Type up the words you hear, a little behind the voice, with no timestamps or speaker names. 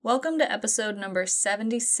Welcome to episode number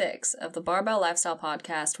 76 of the Barbell Lifestyle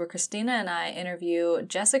Podcast, where Christina and I interview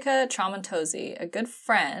Jessica Tramontozzi, a good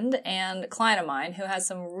friend and client of mine who has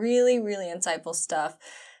some really insightful stuff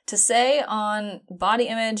to say on body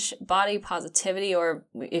image, body positivity, or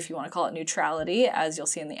if you want to call it neutrality, as you'll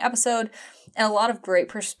see in the episode, and a lot of great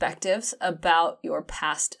perspectives about your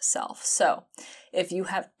past self. So if you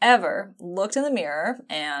have ever looked in the mirror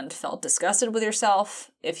and felt disgusted with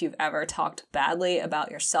yourself, if you've ever talked badly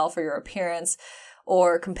about yourself or your appearance,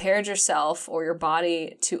 or compared yourself or your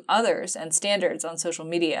body to others and standards on social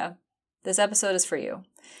media, this episode is for you.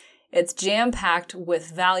 It's jam-packed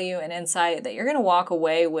with value and insight that you're going to walk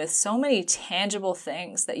away with so many tangible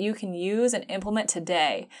things that you can use and implement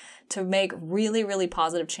today to make really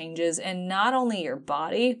positive changes in not only your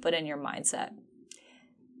body, but in your mindset.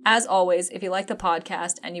 As always, if you like the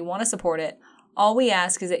podcast and you want to support it, all we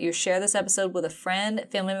ask is that you share this episode with a friend,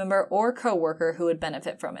 family member, or coworker who would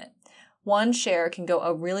benefit from it. One share can go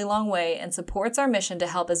a really long way and supports our mission to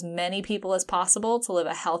help as many people as possible to live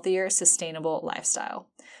a healthier, sustainable lifestyle.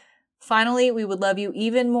 Finally, we would love you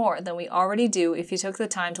even more than we already do if you took the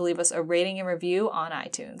time to leave us a rating and review on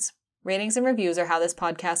iTunes. Ratings and reviews are how this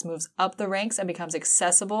podcast moves up the ranks and becomes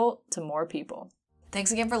accessible to more people.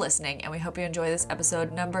 Thanks again for listening, and we hope you enjoy this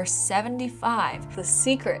episode number 75, The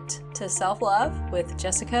Secret to Self-Love with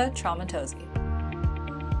Jessica Tramontozzi.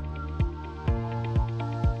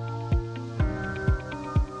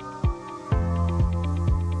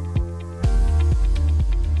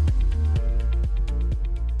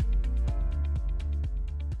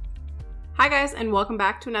 Hi guys, and welcome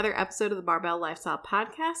back to another episode of the Barbell Lifestyle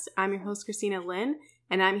Podcast. I'm your host, Christina Lynn,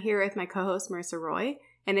 and I'm here with my co-host, Marissa Roy.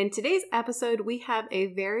 And in today's episode, we have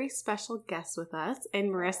a very special guest with us. And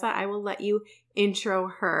Marissa, I will let you intro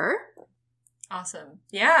her. Awesome.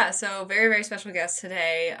 Yeah, so very special guest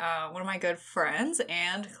today. One of my good friends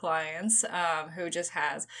and clients who just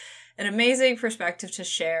has an amazing perspective to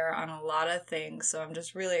share on a lot of things. So I'm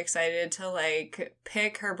just really excited to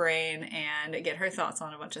pick her brain and get her thoughts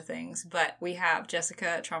on a bunch of things. But we have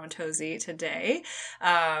Jessica Tramontozzi today.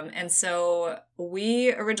 And so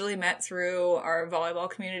we originally met through our volleyball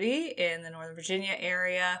community in the Northern Virginia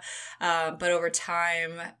area. But over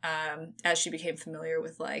time, as she became familiar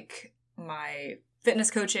with my fitness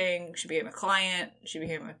coaching, she became a client, she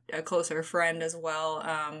became a closer friend as well.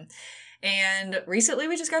 And recently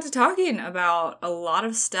we just got to talking about a lot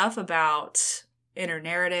of stuff about inner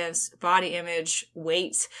narratives, body image,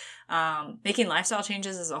 weight, making lifestyle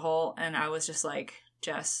changes as a whole. And I was just like,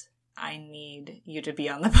 Jess, I need you to be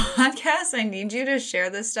on the podcast. I need you to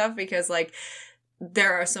share this stuff because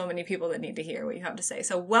there are so many people that need to hear what you have to say.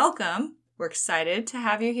 So welcome. We're excited to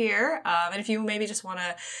have you here. And if you maybe just want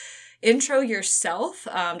to intro yourself,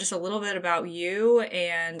 just a little bit about you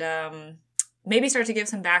and maybe start to give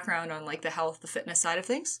some background on the health, the fitness side of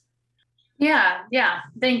things. Yeah.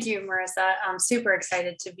 Thank you, Marissa. I'm super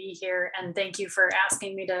excited to be here and thank you for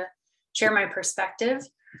asking me to share my perspective.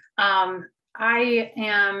 I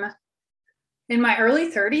am in my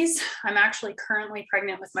early 30s. I'm actually currently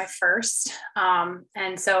pregnant with my first.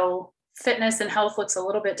 And so fitness and health looks a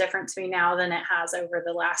little bit different to me now than it has over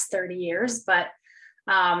the last 30 years. But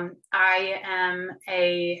I'm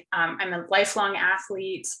a lifelong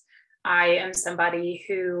athlete. I am somebody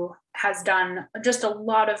who has done just a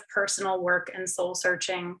lot of personal work and soul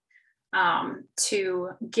searching to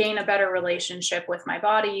gain a better relationship with my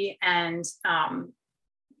body and,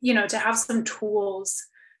 to have some tools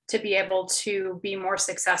to be able to be more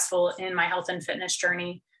successful in my health and fitness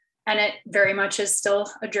journey. And it very much is still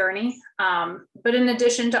a journey. But in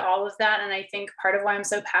addition to all of that, and I think part of why I'm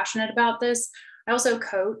so passionate about this, I also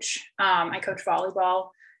coach. I coach volleyball.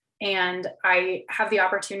 And I have the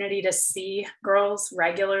opportunity to see girls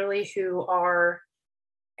regularly who are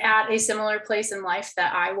at a similar place in life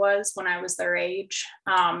that I was when I was their age.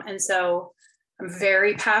 And so I'm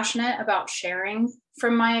very passionate about sharing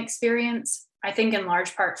from my experience. I think in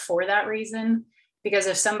large part for that reason, because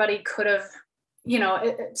if somebody could have,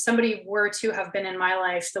 if somebody were to have been in my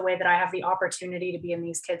life the way that I have the opportunity to be in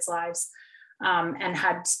these kids' lives and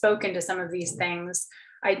had spoken to some of these things,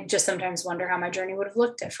 I just sometimes wonder how my journey would have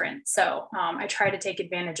looked different. So I try to take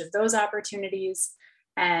advantage of those opportunities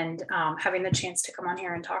and having the chance to come on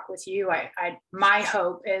here and talk with you. My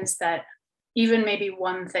hope is that even maybe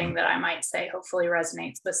one thing that I might say hopefully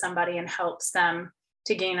resonates with somebody and helps them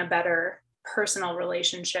to gain a better personal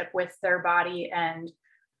relationship with their body and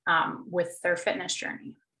with their fitness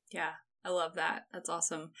journey. Yeah, I love that. That's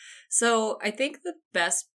awesome. So I think the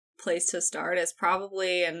best place to start is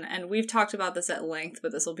probably, and we've talked about this at length,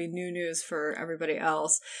 but this will be new news for everybody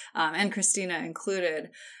else, and Christina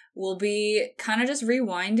included, will be kind of just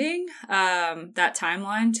rewinding that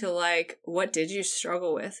timeline to like, what did you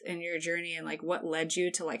struggle with in your journey, and like what led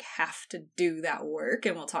you to like have to do that work.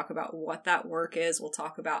 And we'll talk about what that work is. We'll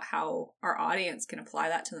talk about how our audience can apply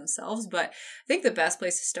that to themselves. But I think the best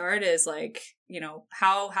place to start is like, you know,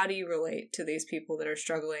 how do you relate to these people that are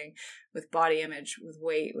struggling with body image, with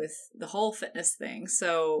weight, with the whole fitness thing?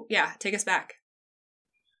 So yeah, take us back.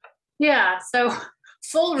 Yeah, so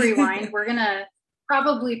full rewind, we're gonna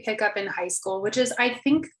probably pick up in high school, which is, I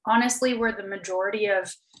think, honestly, where the majority of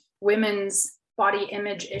women's body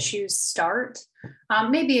image issues start.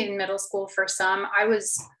 Maybe in middle school for some. I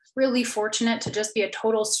was really fortunate to just be a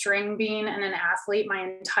total string bean and an athlete my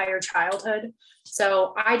entire childhood.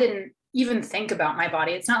 So I didn't even think about my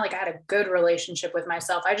body. It's not like I had a good relationship with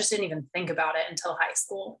myself. I just didn't even think about it until high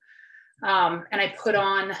school. And I put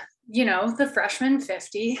on, you know, the freshman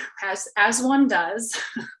 50, as one does.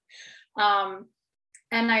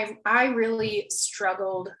 And I really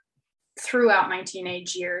struggled throughout my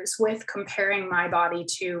teenage years with comparing my body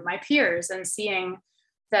to my peers and seeing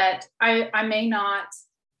that I may not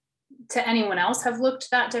to anyone else have looked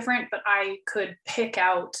that different, but I could pick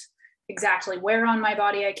out exactly where on my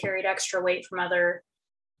body I carried extra weight from other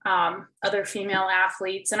female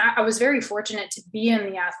athletes. And I was very fortunate to be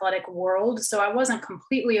in the athletic world. So I wasn't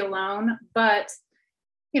completely alone, but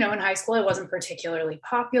you know, in high school, I wasn't particularly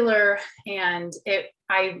popular, and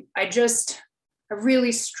I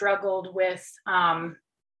really struggled with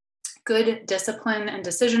good discipline and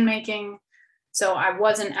decision making. So I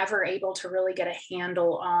wasn't ever able to really get a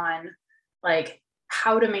handle on like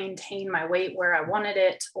how to maintain my weight where I wanted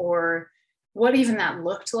it, or what even that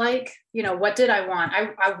looked like. You know, what did I want?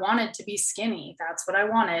 I wanted to be skinny. That's what I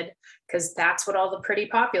wanted, because that's what all the pretty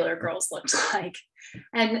popular girls looked like.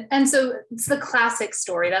 And so it's the classic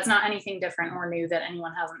story. That's not anything different or new that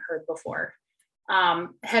anyone hasn't heard before.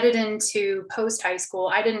 Headed into post high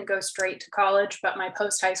school, I didn't go straight to college, but my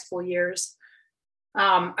post high school years,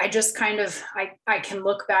 I just kind of, I can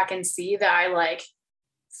look back and see that I like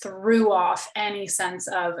threw off any sense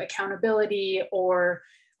of accountability or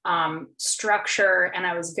structure. And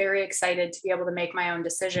I was very excited to be able to make my own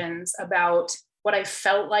decisions about what I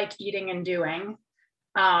felt like eating and doing,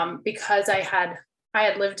 because I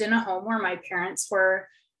had lived in a home where my parents were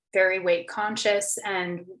very weight conscious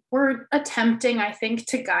and were attempting, I think,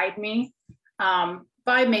 to guide me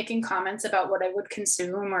by making comments about what I would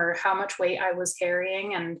consume or how much weight I was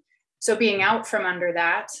carrying. And so being out from under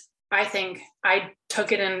that, I think I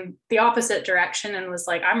took it in the opposite direction and was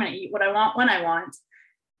like, I'm going to eat what I want when I want.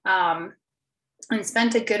 And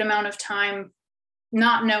spent a good amount of time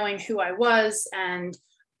not knowing who I was and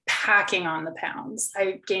packing on the pounds.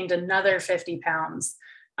 I gained another 50 pounds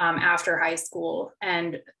after high school,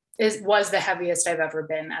 and was the heaviest I've ever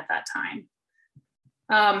been at that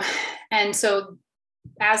time. And so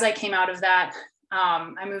as I came out of that,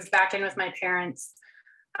 I moved back in with my parents.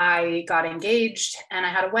 I got engaged and I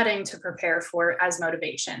had a wedding to prepare for as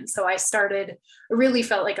motivation. So I really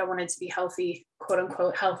felt like I wanted to be healthy, quote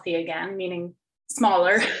unquote, healthy again, meaning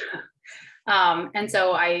smaller. And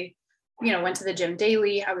so I, went to the gym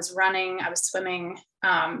daily. I was running, I was swimming,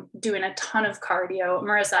 doing a ton of cardio.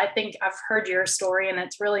 Marissa, I think I've heard your story and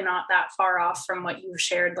it's really not that far off from what you've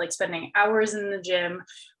shared, like spending hours in the gym,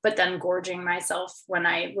 but then gorging myself when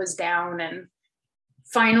I was down, and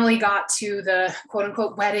finally got to the quote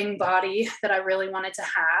unquote wedding body that I really wanted to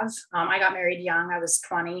have. I got married young. I was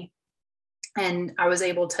 20, and I was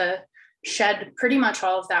able to shed pretty much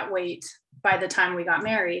all of that weight by the time we got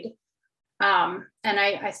married. And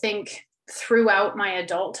I think throughout my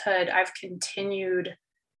adulthood, I've continued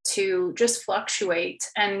to just fluctuate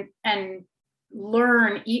and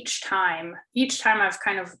learn each time I've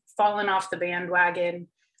kind of fallen off the bandwagon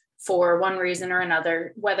for one reason or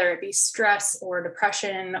another, whether it be stress or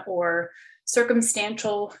depression or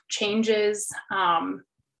circumstantial changes.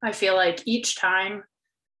 I feel like each time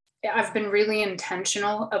I've been really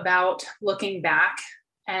intentional about looking back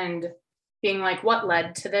and being like, what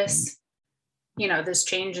led to this, this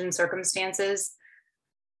change in circumstances.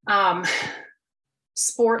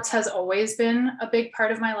 Sports has always been a big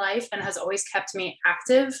part of my life and has always kept me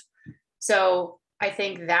active. So I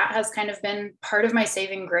think that has kind of been part of my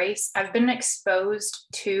saving grace. I've been exposed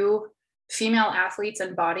to female athletes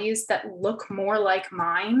and bodies that look more like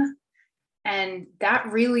mine. And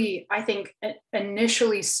that really, I think,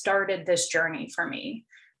 initially started this journey for me,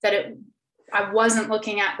 I wasn't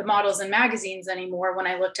looking at the models in magazines anymore when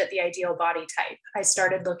I looked at the ideal body type. I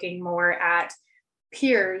started looking more at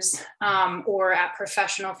peers or at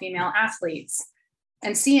professional female athletes,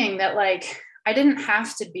 and seeing that like I didn't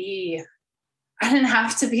have to be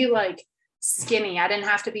like skinny. I didn't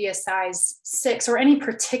have to be a size 6 or any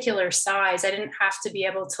particular size. I didn't have to be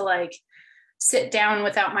able to like sit down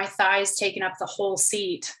without my thighs taking up the whole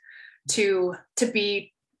seat to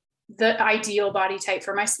be the ideal body type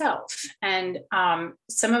for myself. And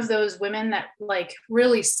some of those women that like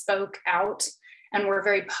really spoke out and were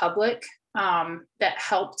very public, that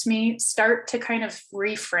helped me start to kind of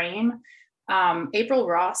reframe. April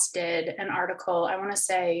Ross did an article, I want to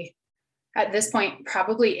say at this point,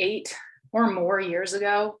 probably 8 or more years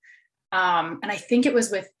ago. And I think it was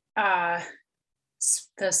with the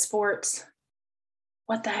sports.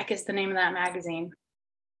 What the heck is the name of that magazine?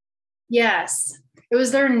 Yes, it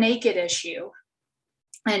was their Naked issue.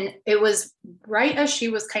 And it was right as she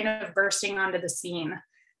was kind of bursting onto the scene.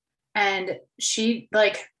 And she,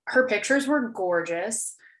 like, her pictures were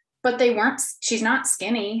gorgeous, but she's not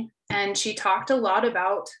skinny. And she talked a lot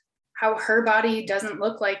about how her body doesn't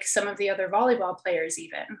look like some of the other volleyball players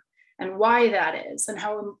even, and why that is, and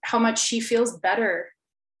how much she feels better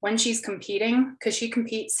when she's competing, because she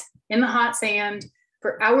competes in the hot sand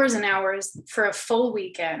for hours and hours for a full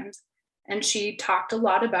weekend. And she talked a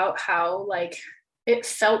lot about how like it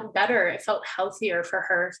felt better, it felt healthier for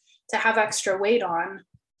her to have extra weight on,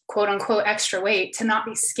 quote unquote extra weight, to not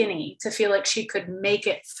be skinny, to feel like she could make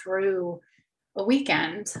it through a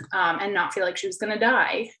weekend and not feel like she was going to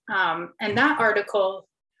die. And that article,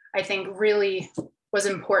 I think, really was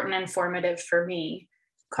important and formative for me,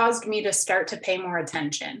 caused me to start to pay more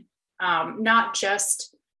attention, not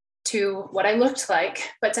just to what I looked like,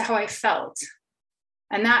 but to how I felt.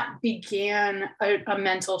 And that began a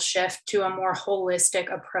mental shift to a more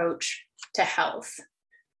holistic approach to health.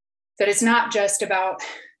 That it's not just about,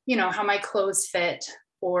 you know, how my clothes fit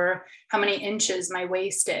or how many inches my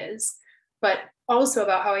waist is, but also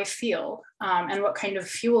about how I feel and what kind of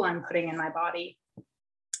fuel I'm putting in my body.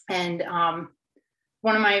 And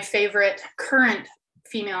one of my favorite current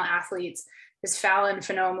female athletes is Fallon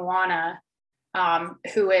Moana,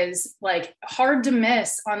 who is like hard to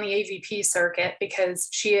miss on the AVP circuit because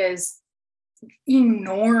she is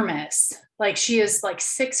enormous. Like she is like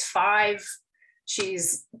 6'5".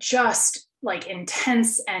 She's just like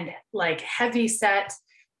intense and like heavy set,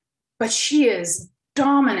 but she is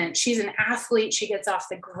dominant. She's an athlete. She gets off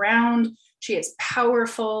the ground. She is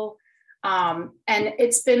powerful. And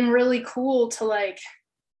it's been really cool to like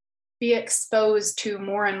be exposed to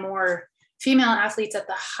more and more female athletes at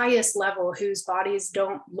the highest level whose bodies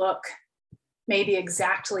don't look maybe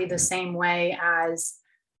exactly the same way as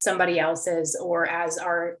somebody else's, or as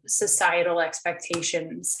our societal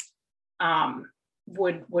expectations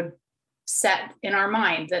would set in our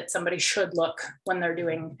mind that somebody should look when they're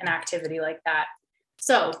doing an activity like that.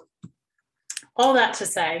 So all that to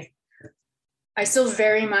say, I still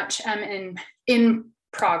very much am in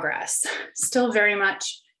progress, still very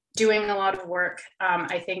much doing a lot of work.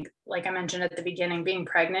 I think, like I mentioned at the beginning, being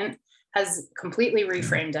pregnant has completely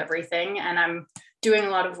reframed everything. And I'm doing a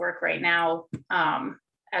lot of work right now,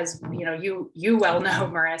 as you know, you well know,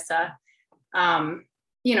 Marissa,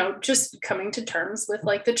 you know, just coming to terms with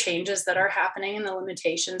like the changes that are happening and the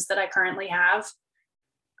limitations that I currently have.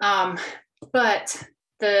 But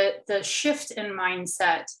the shift in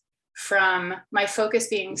mindset from my focus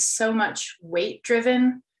being so much weight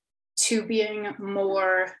driven to being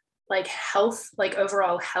more like health, like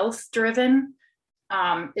overall health driven,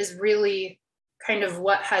 is really kind of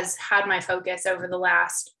what has had my focus over the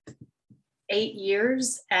last 8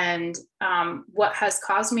 years, and what has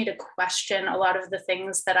caused me to question a lot of the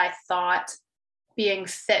things that I thought being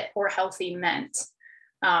fit or healthy meant.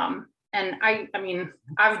 And I mean,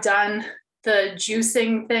 I've done the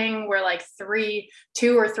juicing thing where like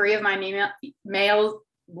 2 or 3 of my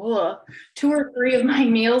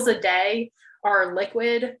meals a day are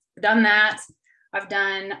liquid. I've done that. I've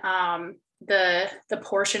done the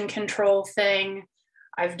portion control thing.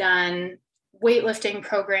 I've done weightlifting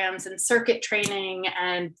programs and circuit training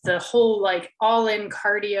and the whole like all-in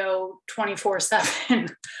cardio 24/7.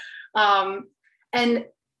 And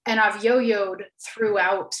I've yo-yoed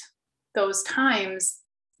throughout those times.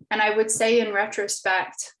 And I would say in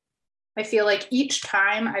retrospect, I feel like each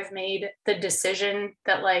time I've made the decision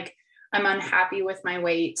that like I'm unhappy with my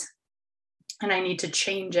weight and I need to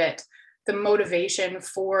change it, the motivation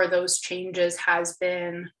for those changes has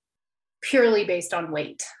been purely based on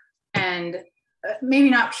weight. And maybe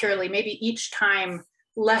not purely, maybe each time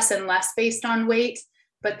less and less based on weight,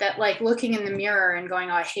 but that like looking in the mirror and going,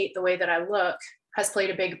 oh, I hate the way that I look, has played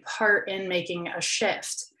a big part in making a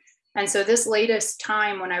shift. And so this latest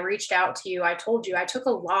time when I reached out to you, I told you I took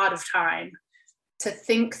a lot of time to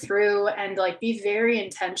think through and like be very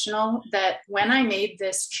intentional that when I made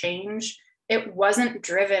this change, it wasn't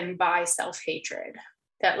driven by self-hatred.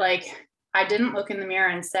 That like I didn't look in the mirror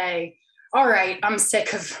and say, all right, I'm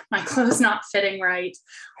sick of my clothes not fitting right,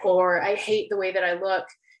 or I hate the way that I look.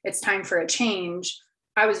 It's time for a change.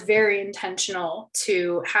 I was very intentional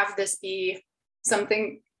to have this be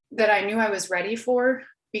something that I knew I was ready for,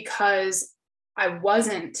 because I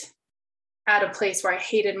wasn't at a place where I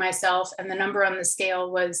hated myself and the number on the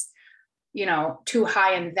scale was, too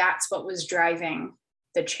high. And that's what was driving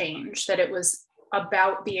the change, that it was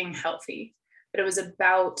about being healthy, that it was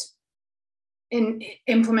about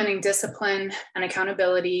implementing discipline and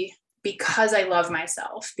accountability because I love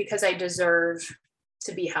myself, because I deserve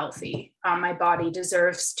to be healthy. My body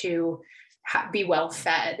deserves to be well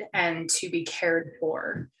fed and to be cared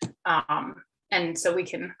for. And so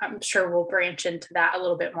I'm sure we'll branch into that a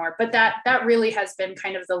little bit more, but that really has been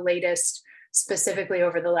kind of the latest, specifically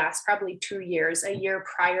over the last probably 2 years, a year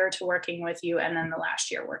prior to working with you, and then the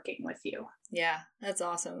last year working with you. Yeah, that's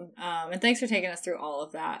awesome. And thanks for taking us through all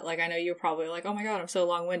of that. Like, I know you're probably like, oh my God, I'm so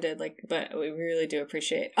long-winded, but we really do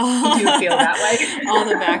appreciate all. You do feel that way. All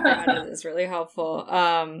the background is really helpful.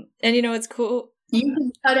 And it's cool. You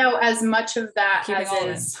can cut out as much of that as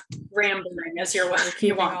is rambling as you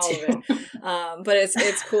want to. But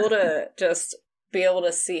it's cool to just be able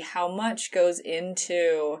to see how much goes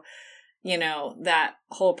into, that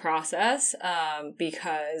whole process.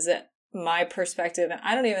 Because my perspective, and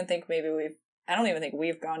I don't even think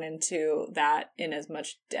we've gone into that in as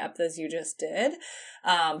much depth as you just did.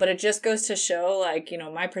 But it just goes to show, like,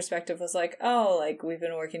 my perspective was like, oh, like, we've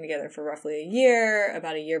been working together for roughly a year.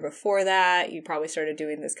 About a year before that, you probably started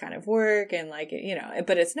doing this kind of work, and like,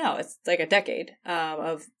 but it's like a decade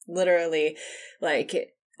of literally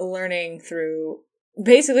like learning through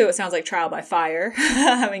basically what sounds like trial by fire.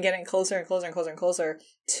 I mean, getting closer and closer and closer and closer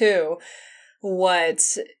to what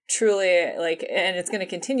truly, like, and it's going to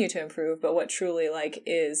continue to improve, but what truly like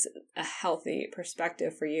is a healthy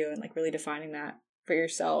perspective for you, and like really defining that for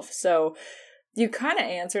yourself. So you kind of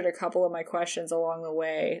answered a couple of my questions along the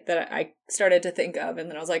way that I started to think of, and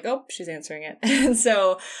then I was like, oh, she's answering it. And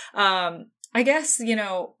so I guess,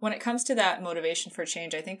 when it comes to that motivation for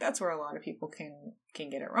change, I think that's where a lot of people can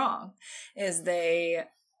get it wrong, is they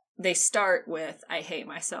start with, I hate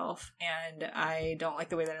myself and I don't like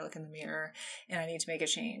the way that I look in the mirror and I need to make a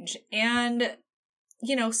change. And,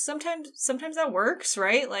 sometimes that works,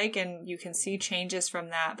 right? Like, and you can see changes from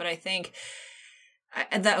that. But I think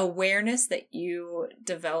the awareness that you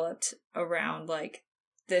developed around, like,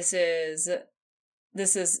 this is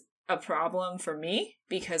a problem for me,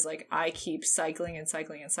 because like I keep cycling and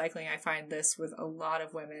cycling and cycling. I find this with a lot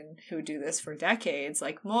of women who do this for decades,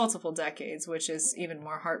 like multiple decades, which is even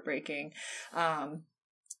more heartbreaking.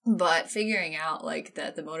 But figuring out like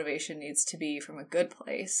that the motivation needs to be from a good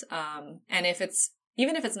place. And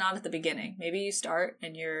even if it's not at the beginning, maybe you start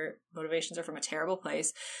and your motivations are from a terrible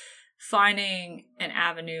place, finding an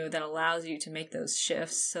avenue that allows you to make those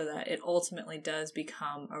shifts so that it ultimately does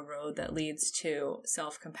become a road that leads to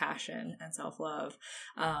self-compassion and self-love,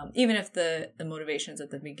 even if the motivations at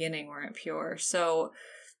the beginning weren't pure. So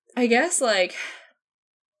I guess like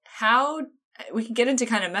how we can get into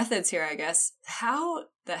kind of methods here, I guess. How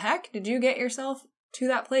the heck did you get yourself to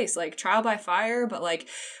that place, like trial by fire, but like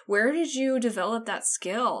where did you develop that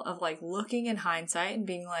skill of like looking in hindsight and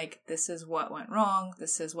being like, this is what went wrong,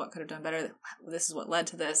 this is what could have done better, this is what led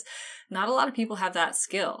to this? Not a lot of people have that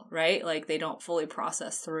skill, right? Like they don't fully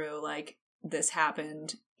process through like, this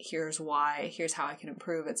happened, here's why, here's how I can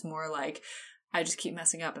improve. It's more like I just keep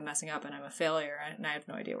messing up and I'm a failure and I have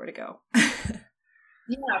no idea where to go.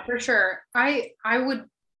 Yeah, for sure. I would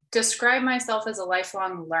describe myself as a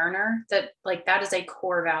lifelong learner, that is a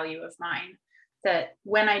core value of mine, that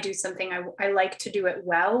when I do something, I like to do it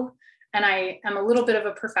well. And I am a little bit of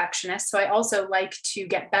a perfectionist. So I also like to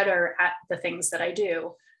get better at the things that I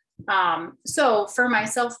do. So for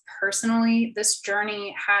myself personally, this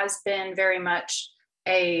journey has been very much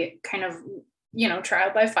a kind of,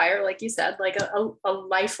 trial by fire, like you said, like a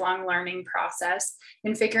lifelong learning process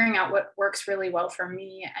in figuring out what works really well for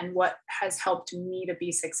me and what has helped me to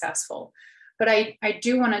be successful. But I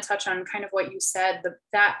do want to touch on kind of what you said,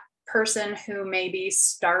 that person who maybe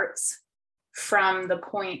starts from the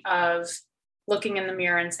point of looking in the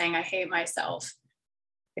mirror and saying, I hate myself.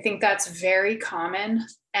 I think that's very common.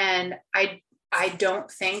 And I don't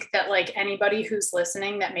think that like anybody who's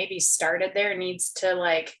listening that maybe started there needs to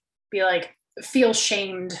like be like, feel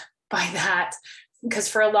shamed by that, because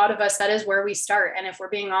for a lot of us that is where we start. And if we're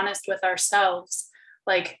being honest with ourselves,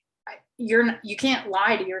 like you can't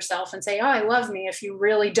lie to yourself and say, oh, I love me, if you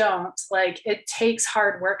really don't. Like, it takes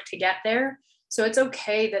hard work to get there. So it's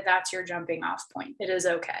okay that that's your jumping off point. It is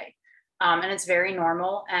okay. And it's very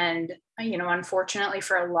normal. And, unfortunately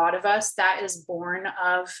for a lot of us, that is born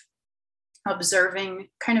of observing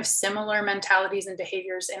kind of similar mentalities and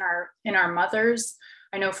behaviors in our mothers.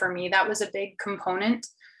 I know for me, that was a big component,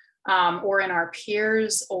 or in our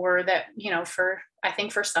peers, or that, I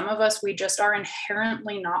think for some of us, we just are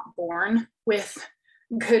inherently not born with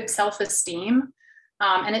good self-esteem.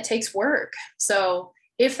 And it takes work. So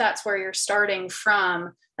if that's where you're starting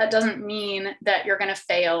from, that doesn't mean that you're going to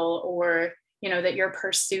fail, or, that your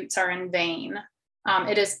pursuits are in vain.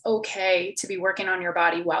 It is okay to be working on your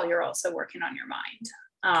body while you're also working on your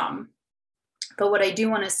mind. But what I do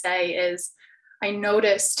want to say is, I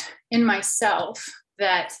noticed in myself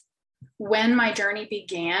that when my journey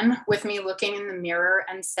began with me looking in the mirror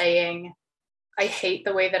and saying, I hate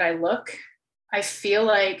the way that I look, I feel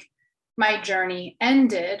like my journey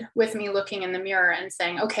ended with me looking in the mirror and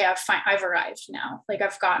saying, okay, I've arrived now. Like,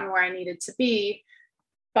 I've gotten where I needed to be,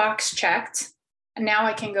 box checked. And now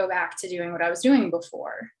I can go back to doing what I was doing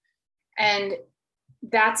before. And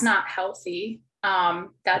that's not healthy.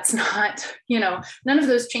 That's not, none of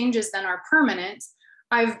those changes then are permanent.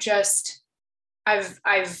 I've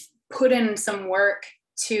put in some work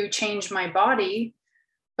to change my body,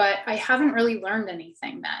 but I haven't really learned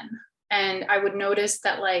anything then. And I would notice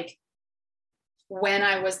that, like, when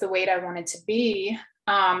I was the weight I wanted to be,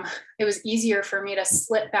 it was easier for me to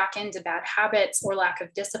slip back into bad habits or lack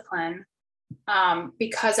of discipline,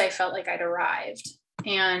 because I felt like I'd arrived.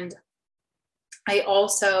 And I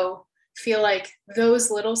also feel like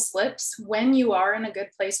those little slips, when you are in a good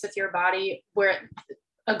place with your body, where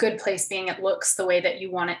a good place being it looks the way that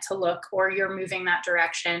you want it to look, or you're moving that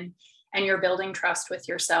direction and you're building trust with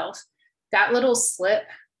yourself, that little slip,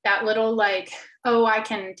 that little like, oh, I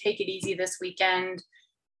can take it easy this weekend,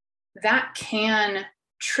 that can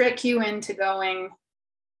trick you into going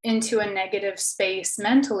into a negative space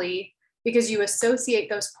mentally, because you associate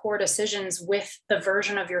those poor decisions with the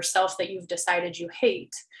version of yourself that you've decided you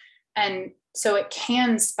hate. And so it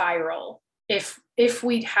can spiral if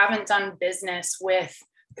we haven't done business with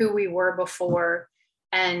who we were before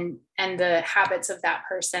and the habits of that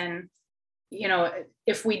person.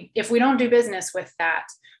 If we don't do business with that,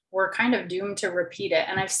 we're kind of doomed to repeat it.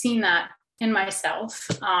 And I've seen that in myself.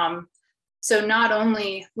 So not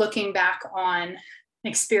only looking back on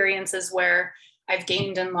experiences where I've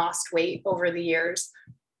gained and lost weight over the years,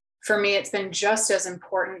 for me, it's been just as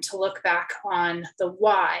important to look back on the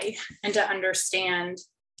why and to understand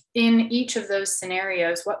in each of those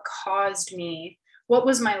scenarios what caused me, what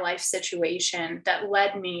was my life situation that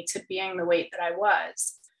led me to being the weight that I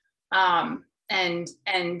was.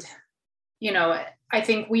 I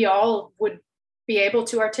think we all would be able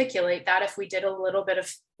to articulate that if we did a little bit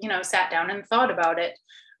of, sat down and thought about it.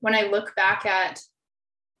 When I look back at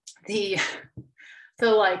the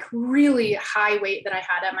like really high weight that I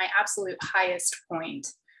had at my absolute highest point,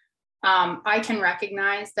 I can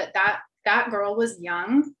recognize that girl was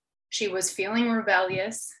young. She was feeling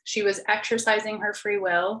rebellious. She was exercising her free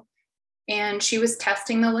will, and she was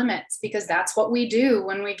testing the limits, because that's what we do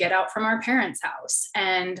when we get out from our parents' house.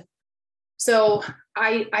 And so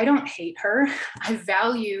I don't hate her. I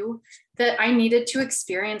value that I needed to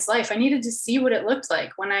experience life. I needed to see what it looked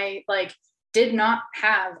like when I did not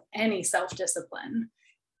have any self-discipline.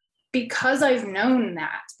 Because I've known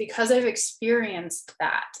that, because I've experienced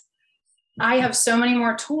that, I have so many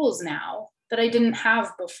more tools now that I didn't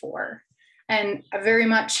have before. And I very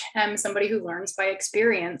much am somebody who learns by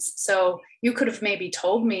experience. So you could have maybe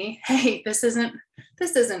told me, hey, this isn't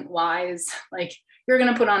wise. Like, you're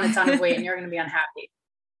going to put on a ton of weight and you're going to be unhappy.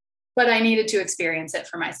 But I needed to experience it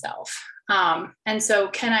for myself. And so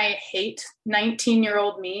can I hate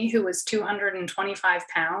 19-year-old me who was 225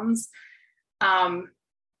 pounds?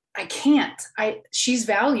 I can't. She's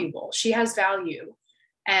valuable. She has value.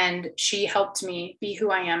 And she helped me be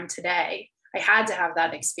who I am today. I had to have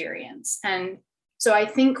that experience. And so I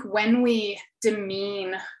think when we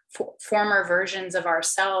demean former versions of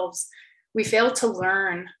ourselves, we fail to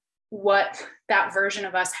learn what that version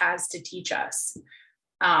of us has to teach us.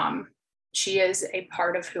 She is a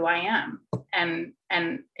part of who I am. And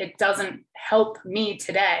it doesn't help me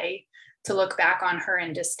today to look back on her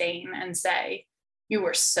in disdain and say, you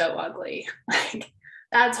were so ugly. Like,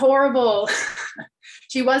 that's horrible.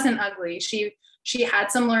 She wasn't ugly. She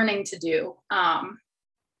had some learning to do.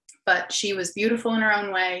 But she was beautiful in her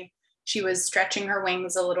own way. She was stretching her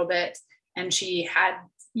wings a little bit, and she had,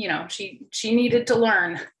 she needed to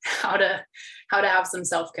learn how how to have some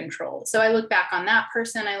self-control. So I look back on that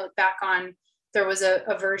person. I look back on, there was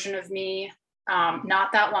a version of me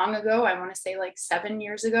not that long ago. I want to say like 7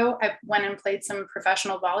 years ago, I went and played some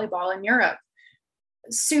professional volleyball in Europe.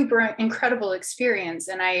 Super incredible experience.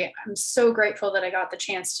 And I'm so grateful that I got the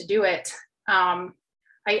chance to do it.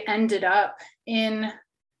 I ended up in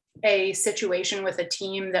a situation with a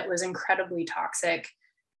team that was incredibly toxic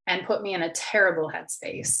and put me in a terrible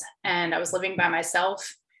headspace. And I was living by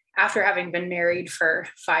myself after having been married for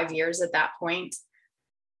 5 years at that point.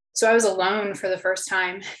 So I was alone for the first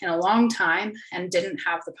time in a long time and didn't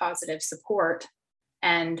have the positive support,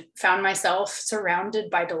 and found myself surrounded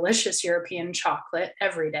by delicious European chocolate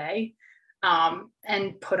every day,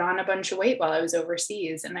 and put on a bunch of weight while I was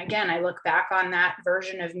overseas. And again, I look back on that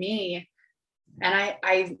version of me and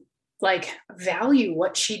I like value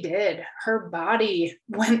what she did. Her body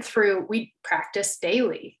went through, we practiced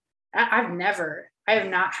daily. I have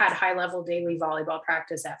not had high level daily volleyball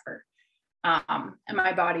practice ever. And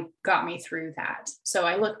my body got me through that. So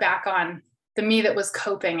I look back on the me that was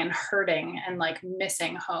coping and hurting and like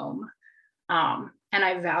missing home. And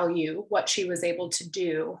I value what she was able to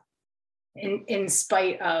do in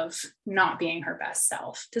spite of not being her best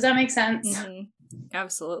self. Does that make sense? Mm-hmm.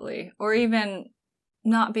 Absolutely. Or even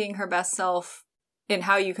not being her best self in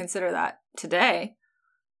how you consider that today.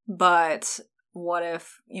 But what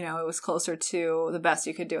if, it was closer to the best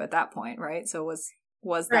you could do at that point, right? So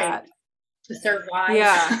was that... to survive.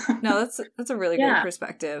 Yeah. No, that's a really great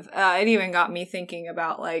perspective. It even got me thinking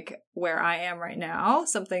about like where I am right now,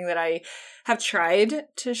 something that I have tried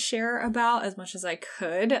to share about as much as I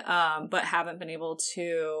could, but haven't been able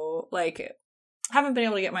to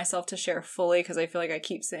get myself to share fully, because I feel like I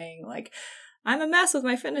keep saying like, I'm a mess with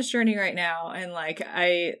my fitness journey right now. And like,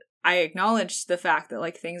 I acknowledge the fact that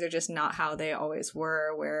like things are just not how they always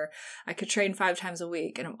were, where I could train 5 times a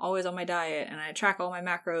week and I'm always on my diet and I track all my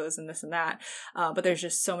macros and this and that. But there's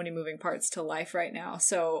just so many moving parts to life right now.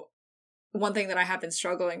 So one thing that I have been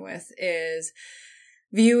struggling with is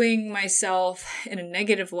viewing myself in a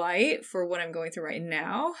negative light for what I'm going through right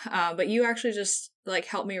now. But you actually just like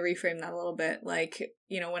helped me reframe that a little bit. Like,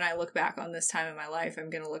 when I look back on this time in my life, I'm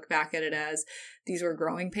going to look back at it as these were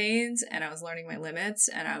growing pains, and I was learning my limits,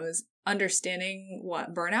 and I was understanding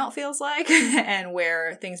what burnout feels like and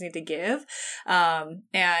where things need to give,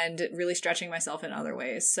 and really stretching myself in other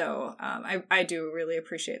ways. So I do really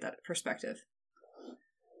appreciate that perspective.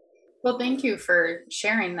 Well, thank you for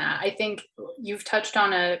sharing that. I think you've touched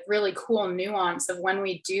on a really cool nuance of when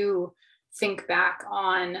we do think back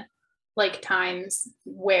on like times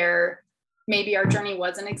where maybe our journey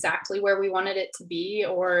wasn't exactly where we wanted it to be,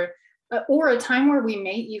 or a time where we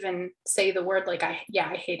may even say the word like, I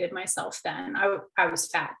hated myself then. I was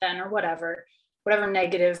fat then, or whatever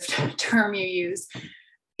negative term you use.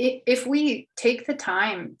 If we take the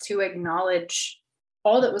time to acknowledge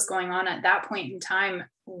all that was going on at that point in time,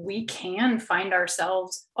 we can find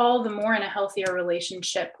ourselves all the more in a healthier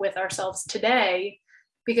relationship with ourselves today,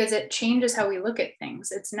 because it changes how we look at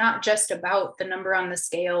things. It's not just about the number on the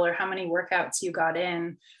scale or how many workouts you got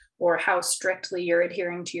in or how strictly you're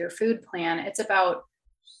adhering to your food plan. It's about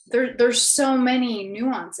there's so many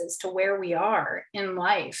nuances to where we are in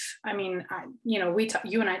life. I mean,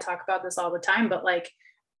 you and I talk about this all the time, but like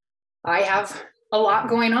I have a lot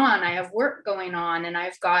going on. I have work going on, and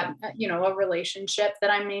I've got, a relationship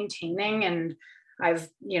that I'm maintaining, and I've,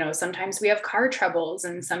 sometimes we have car troubles,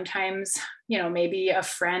 and sometimes, maybe a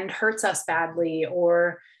friend hurts us badly,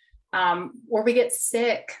 or we get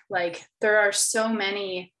sick. Like there are so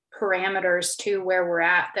many parameters to where we're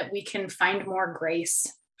at that we can find more grace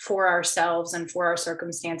for ourselves and for our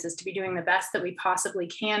circumstances to be doing the best that we possibly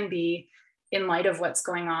can be in light of what's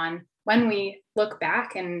going on, when we look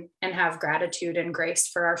back and have gratitude and grace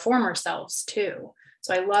for our former selves too.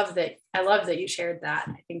 So I love that you shared that.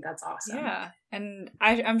 I think that's awesome. Yeah. And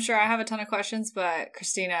I'm sure I have a ton of questions, but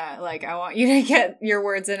Christina, like I want you to get your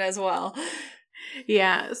words in as well.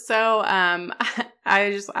 Yeah. So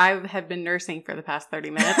I have been nursing for the past 30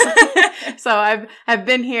 minutes. So I've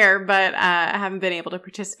been here, but I haven't been able to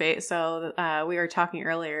participate. So we were talking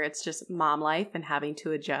earlier, it's just mom life and having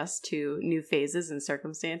to adjust to new phases and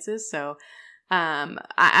circumstances. So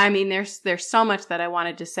I mean, there's so much that I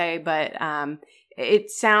wanted to say, but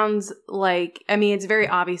it sounds like, it's very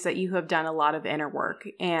obvious that you have done a lot of inner work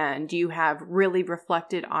and you have really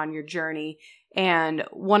reflected on your journey. And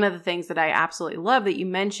one of the things that I absolutely love that you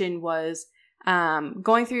mentioned was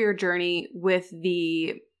going through your journey with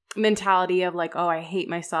the mentality of like, oh, I hate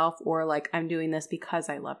myself, or like I'm doing this because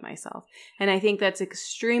I love myself. And I think that's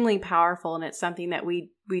extremely powerful. And it's something that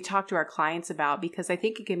we talk to our clients about, because I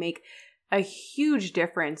think it can make a huge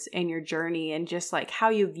difference in your journey and just like how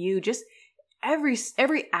you view just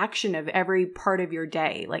every action of every part of your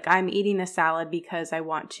day. Like I'm eating a salad because I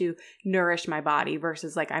want to nourish my body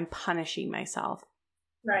versus like I'm punishing myself.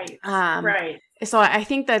 Right. Right. So I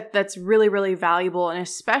think that that's really, really valuable. And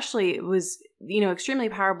especially it was, extremely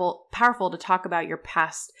powerful to talk about your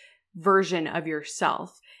past version of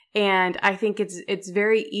yourself. And I think it's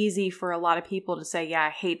very easy for a lot of people to say, yeah, I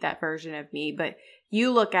hate that version of me. But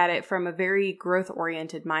you look at it from a very growth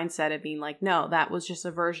oriented mindset of being like, no, that was just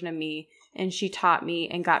a version of me. And she taught me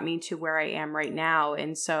and got me to where I am right now.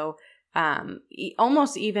 And so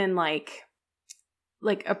almost even like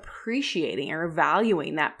appreciating or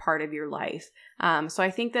valuing that part of your life. So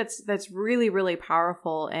I think that's really, really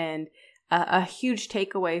powerful and a huge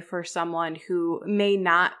takeaway for someone who may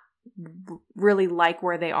not really like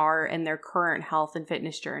where they are in their current health and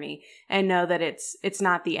fitness journey, and know that it's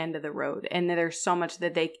not the end of the road and that there's so much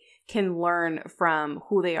that they can learn from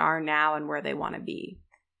who they are now and where they want to be.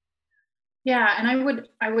 Yeah. And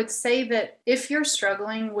I would say that if you're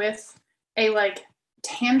struggling with a like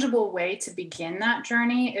tangible way to begin that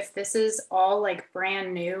journey, if this is all like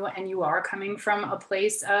brand new and you are coming from a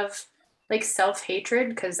place of like self-hatred,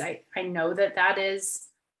 because I know that is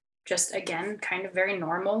just, again, kind of very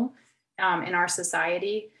normal in our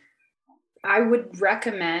society, I would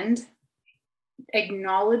recommend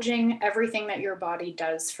acknowledging everything that your body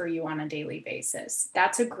does for you on a daily basis.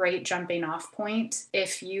 That's a great jumping off point.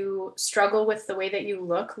 If you struggle with the way that you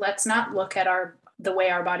look, let's not look at the way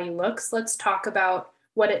our body looks. Let's talk about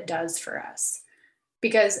what it does for us.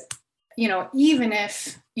 Because, even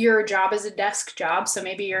if your job is a desk job, so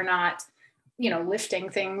maybe you're not, lifting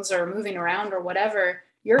things or moving around or whatever,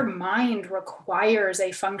 your mind requires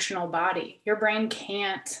a functional body. Your brain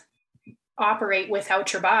can't operate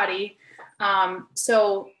without your body.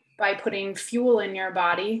 So by putting fuel in your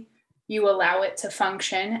body, you allow it to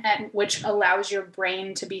function, which allows your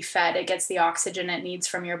brain to be fed. It gets the oxygen it needs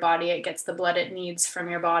from your body. It gets the blood it needs from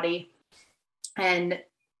your body. And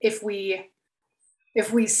if we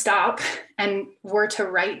stop and were to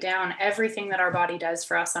write down everything that our body does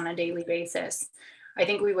for us on a daily basis, I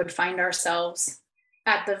think we would find ourselves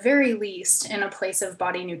at the very least in a place of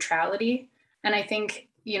body neutrality. And I think,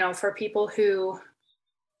 for people who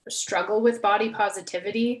struggle with body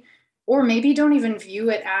positivity, or maybe don't even view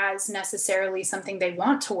it as necessarily something they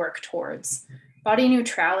want to work towards, body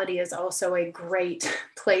neutrality is also a great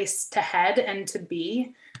place to head and to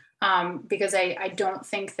be, because I don't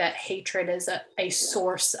think that hatred is a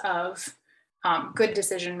source of good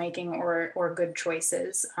decision making or good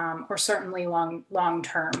choices, or certainly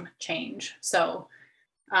long-term change. So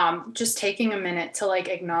just taking a minute to like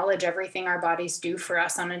acknowledge everything our bodies do for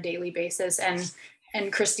us on a daily basis.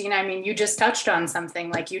 And Christina, I mean, you just touched on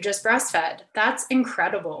something, like you just breastfed. That's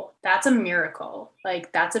incredible. That's a miracle.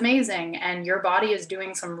 Like that's amazing. And your body is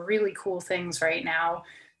doing some really cool things right now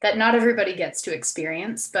that not everybody gets to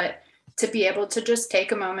experience, but to be able to just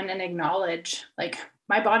take a moment and acknowledge, like,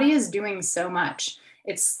 my body is doing so much.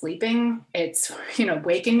 It's sleeping, it's,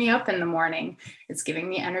 waking me up in the morning. It's giving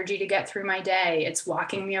me energy to get through my day. It's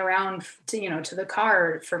walking me around to, to the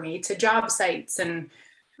car for me, to job sites, and,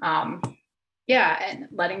 and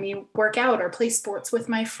letting me work out or play sports with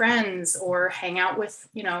my friends or hang out with,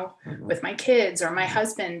 with my kids or my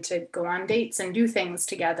husband, to go on dates and do things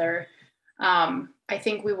together. I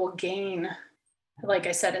think we will gain, like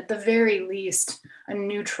I said, at the very least, a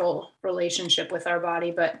neutral relationship with our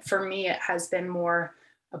body. But for me, it has been more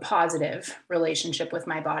a positive relationship with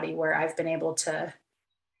my body, where I've been able to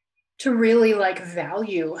really like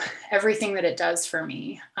value everything that it does for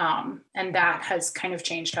me. And that has kind of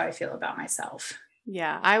changed how I feel about myself.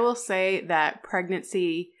 Yeah, I will say that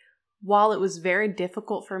pregnancy, while it was very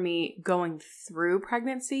difficult for me going through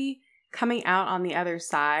pregnancy, coming out on the other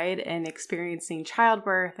side and experiencing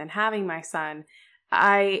childbirth and having my son,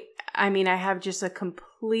 I have just a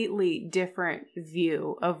completely different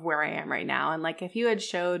view of where I am right now. And like, if you had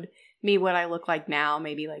showed me what I look like now,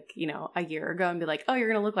 maybe like, a year ago, and be like, oh, you're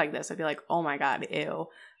going to look like this, I'd be like, oh my God, ew.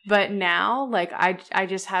 But now, like, I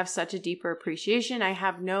just have such a deeper appreciation. I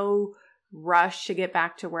have no rush to get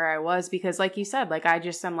back to where I was, because like you said, like,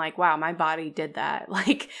 I'm like, wow, my body did that.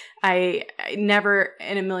 Like, I never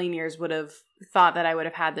in a million years would have thought that I would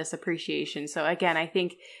have had this appreciation. So again, I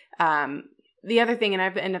think, the other thing,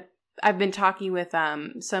 and I've been talking with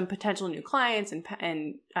some potential new clients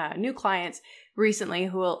and new clients recently,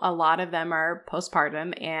 who a lot of them are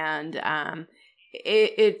postpartum, and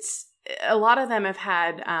it's a lot of them have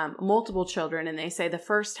had multiple children, and they say the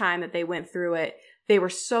first time that they went through it, they were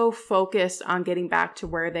so focused on getting back to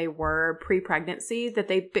where they were pre-pregnancy that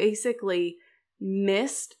they basically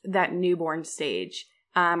missed that newborn stage,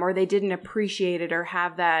 or they didn't appreciate it or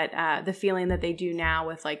have that the feeling that they do now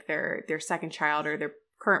with like their second child or their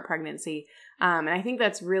current pregnancy. And I think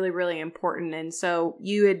that's really, really important. And so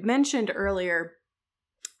you had mentioned earlier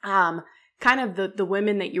kind of the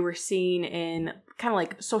women that you were seeing in kind of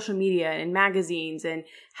like social media and magazines, and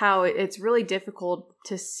how it's really difficult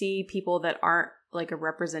to see people that aren't like a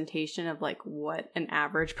representation of like what an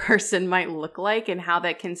average person might look like, and how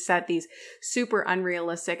that can set these super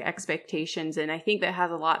unrealistic expectations. And I think that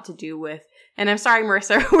has a lot to do with, and I'm sorry,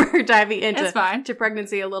 Marissa, we're diving into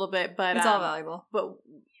pregnancy a little bit, but it's all valuable.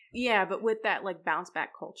 But with that like bounce back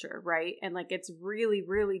culture, right? And like it's really,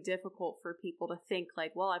 really difficult for people to think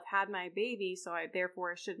like, well, I've had my baby, so I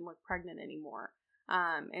shouldn't look pregnant anymore.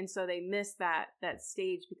 And so they miss that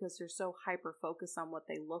stage because they're so hyper focused on what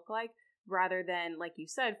they look like, rather than, like you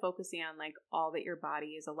said, focusing on like all that your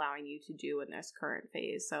body is allowing you to do in this current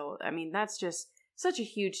phase. So, I mean, that's just such a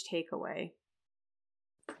huge takeaway.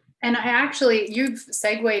 And you've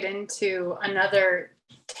segued into another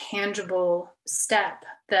tangible step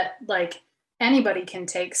that like anybody can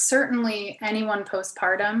take, certainly anyone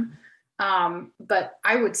postpartum. But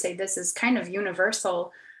I would say this is kind of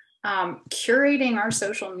universal. Curating our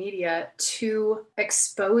social media to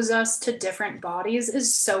expose us to different bodies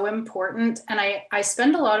is so important. And I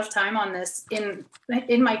spend a lot of time on this in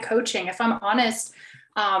my coaching. If I'm honest,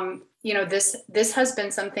 this has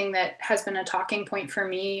been something that has been a talking point for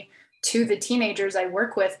me to the teenagers I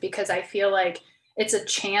work with, because I feel like it's a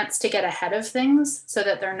chance to get ahead of things so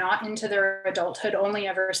that they're not into their adulthood only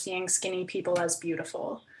ever seeing skinny people as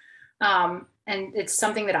beautiful. And it's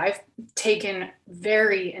something that I've taken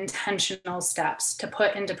very intentional steps to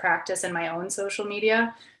put into practice in my own social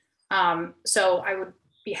media. So I would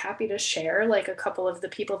be happy to share like a couple of the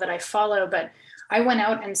people that I follow, but I went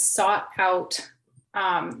out and sought out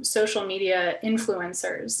social media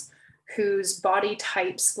influencers whose body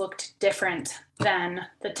types looked different than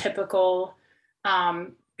the typical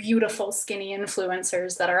beautiful skinny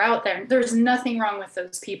influencers that are out there. There's nothing wrong with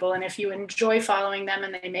those people. And if you enjoy following them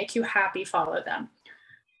and they make you happy, follow them.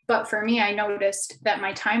 But for me, I noticed that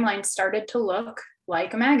my timeline started to look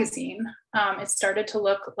like a magazine. It started to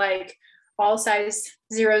look like all size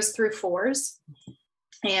 0s through 4s.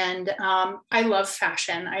 And I love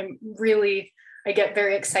fashion. I get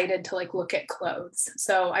very excited to like look at clothes.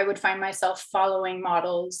 So I would find myself following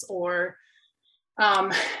models or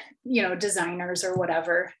designers or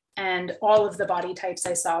whatever. And all of the body types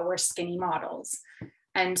I saw were skinny models.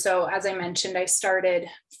 And so, as I mentioned, I started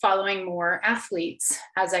following more athletes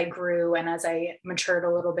as I grew and as I matured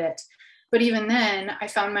a little bit. But even then, I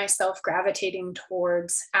found myself gravitating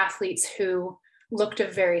towards athletes who looked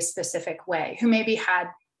a very specific way, who maybe had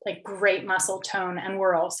like great muscle tone and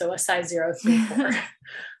were also a size 0 through 4.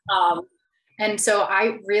 And so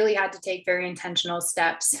I really had to take very intentional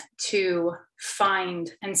steps to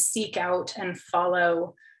find and seek out and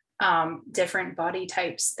follow different body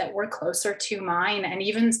types that were closer to mine. And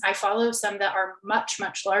even I follow some that are much,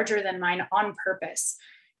 much larger than mine on purpose,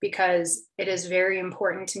 because it is very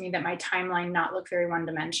important to me that my timeline not look very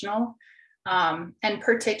one-dimensional. And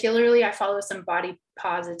particularly, I follow some body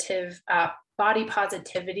positivity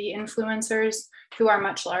influencers who are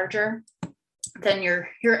much larger than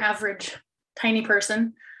your average tiny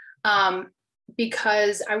person,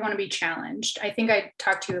 because I want to be challenged. I think I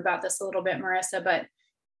talked to you about this a little bit, Marissa, but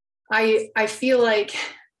I feel like,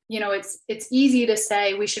 it's easy to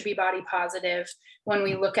say we should be body positive when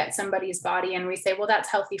we look at somebody's body and we say, well, that's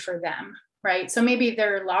healthy for them, right? So maybe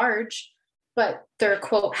they're large, but they're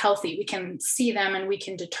quote healthy. We can see them and we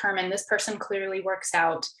can determine this person clearly works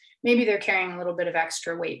out. Maybe they're carrying a little bit of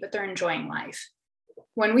extra weight, but they're enjoying life.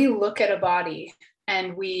 When we look at a body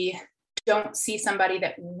and we don't see somebody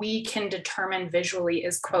that we can determine visually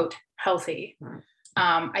is quote healthy,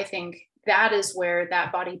 I think that is where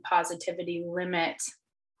that body positivity limit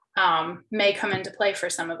may come into play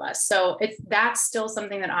for some of us. So that's still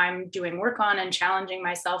something that I'm doing work on and challenging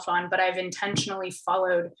myself on, but I've intentionally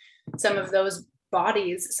followed some of those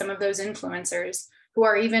bodies, some of those influencers who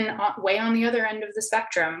are even way on the other end of the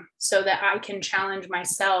spectrum, so that I can challenge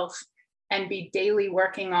myself and be daily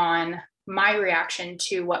working on my reaction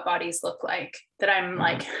to what bodies look like. That I'm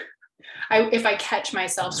like, if I catch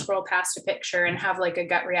myself scroll past a picture and have like a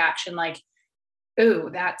gut reaction, like, ooh,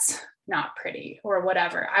 that's not pretty or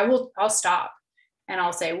whatever, I'll stop and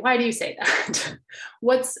I'll say, why do you say that?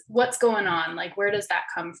 What's going on? Like, where does that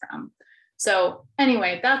come from? So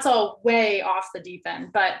anyway, that's all way off the deep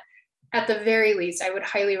end, but at the very least, I would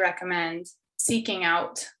highly recommend seeking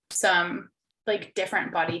out some like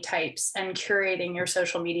different body types and curating your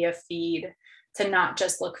social media feed to not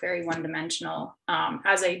just look very one-dimensional,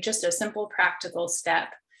 as just a simple practical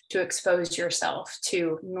step to expose yourself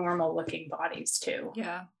to normal looking bodies too.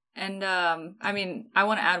 Yeah. And I mean, I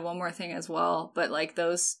want to add one more thing as well, but like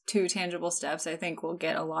those two tangible steps, I think will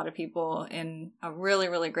get a lot of people in a really,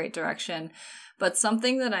 really great direction. But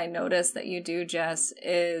something that I noticed that you do, Jess,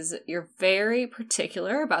 is you're very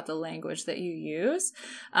particular about the language that you use.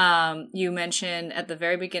 You mentioned at the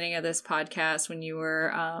very beginning of this podcast when you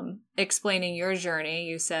were explaining your journey,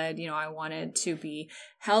 you said, you know, I wanted to be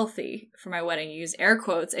healthy for my wedding. You used air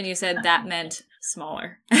quotes, and you said that meant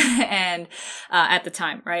smaller and at the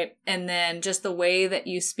time, right? And then just the way that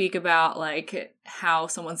you speak about like how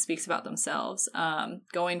someone speaks about themselves,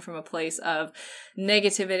 going from a place of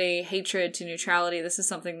negativity, hatred to neutrality. This is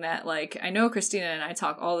something that like I know Christina and I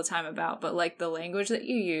talk all the time about, but like the language that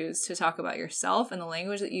you use to talk about yourself and the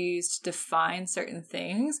language that you use to define certain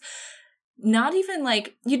things, not even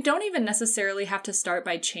like, you don't even necessarily have to start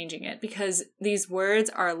by changing it because these words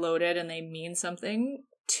are loaded and they mean something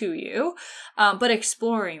to you, but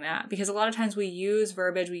exploring that, because a lot of times we use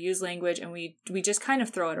verbiage, we use language, and we just kind of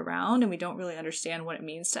throw it around and we don't really understand what it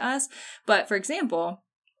means to us. But for example,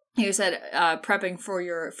 you said prepping for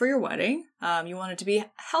your wedding, you wanted to be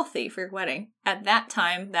healthy for your wedding. At that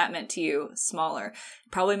time, that meant to you smaller.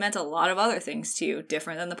 It probably meant a lot of other things to you,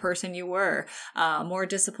 different than the person you were, more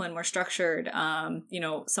disciplined, more structured, you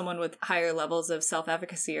know, someone with higher levels of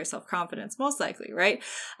self-efficacy or self-confidence, most likely, right?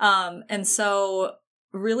 And so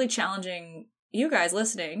really challenging you guys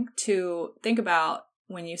listening to think about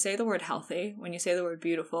when you say the word healthy, when you say the word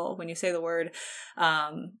beautiful, when you say the word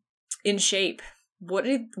in shape, what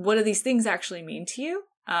do these things actually mean to you?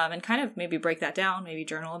 And kind of maybe break that down, maybe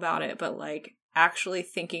journal about it, but like actually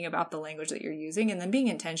thinking about the language that you're using and then being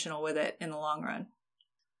intentional with it in the long run.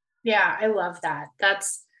 Yeah, I love that.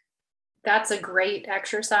 That's a great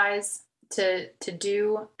exercise to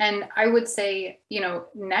do. And I would say, you know,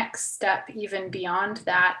 next step even beyond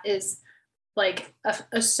that is like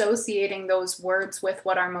associating those words with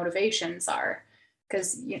what our motivations are.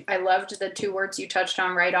 Because I loved the two words you touched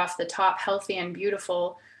on right off the top, healthy and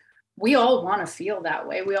beautiful. We all want to feel that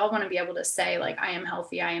way. We all want to be able to say like, I am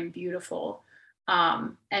healthy, I am beautiful.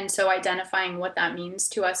 And so identifying what that means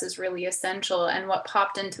to us is really essential. And what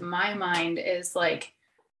popped into my mind is like,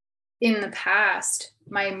 in the past,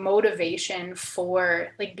 my motivation for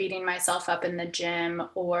like beating myself up in the gym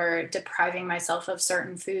or depriving myself of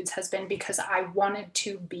certain foods has been because I wanted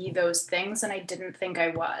to be those things and I didn't think I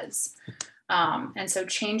was. And so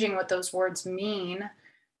changing what those words mean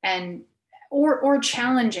and or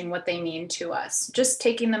challenging what they mean to us, just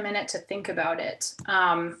taking the minute to think about it.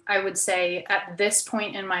 I would say at this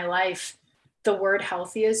point in my life, the word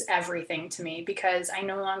healthy is everything to me because I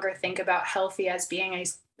no longer think about healthy as being a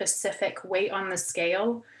specific weight on the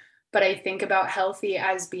scale, but I think about healthy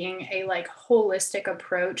as being a like holistic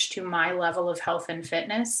approach to my level of health and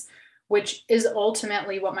fitness, which is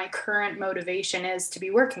ultimately what my current motivation is to be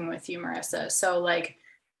working with you, Marissa. So like,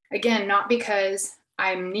 again, not because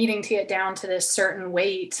I'm needing to get down to this certain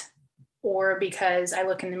weight or because I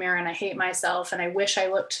look in the mirror and I hate myself and I wish I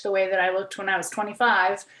looked the way that I looked when I was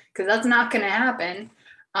 25, because that's not going to happen.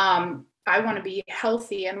 I want to be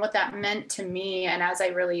healthy, and what that meant to me. And as I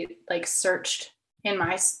really like searched in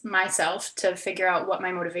myself to figure out what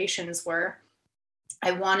my motivations were,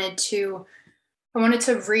 I wanted to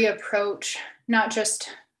reapproach not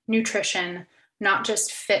just nutrition, not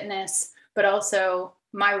just fitness, but also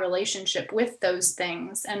my relationship with those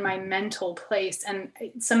things and my mental place. And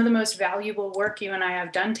some of the most valuable work you and I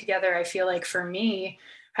have done together, I feel like for me,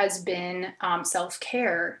 has been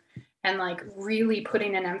self-care and like really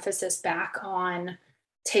putting an emphasis back on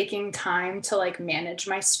taking time to like manage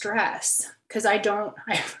my stress. Because I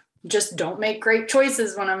just don't make great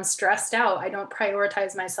choices when I'm stressed out. I don't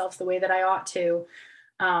prioritize myself the way that I ought to.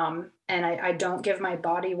 And I don't give my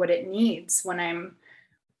body what it needs when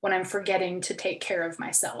I'm forgetting to take care of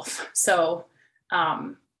myself. So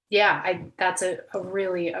that's a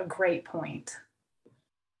really great point.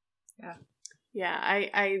 Yeah. Yeah,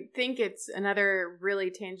 I think it's another really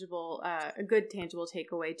tangible, a good tangible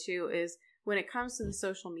takeaway too, is when it comes to the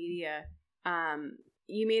social media,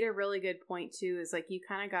 you made a really good point too, is like you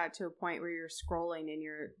kind of got to a point where you're scrolling and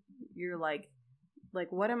you're like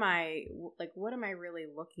what am I really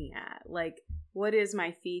looking at? Like, what does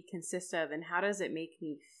my feed consist of and how does it make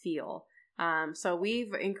me feel? So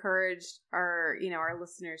we've encouraged our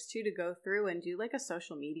listeners too to go through and do like a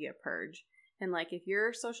social media purge. And like, if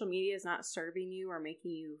your social media is not serving you or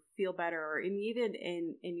making you feel better, or even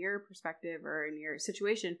in your perspective or in your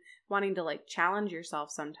situation, wanting to like challenge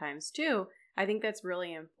yourself sometimes too, I think that's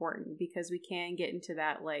really important because we can get into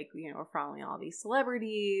that, like, we're following all these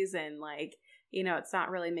celebrities and like, it's not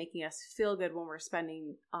really making us feel good when we're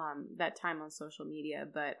spending that time on social media.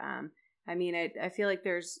 But I feel like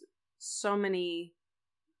there's so many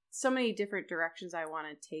different directions I want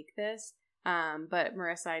to take this. But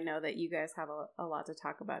Marissa, I know that you guys have a lot to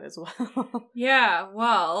talk about as well. Yeah,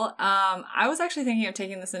 well, I was actually thinking of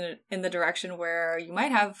taking this in the direction where you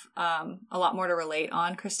might have a lot more to relate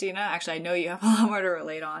on, Christina. Actually, I know you have a lot more to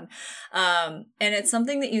relate on. And it's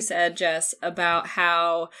something that you said, Jess, about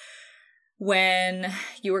how when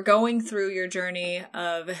you were going through your journey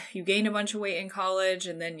of you gained a bunch of weight in college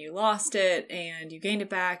and then you lost it and you gained it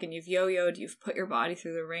back and you've yo-yoed, you've put your body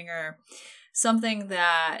through the ringer. Something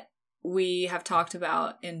that we have talked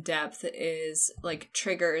about in depth is like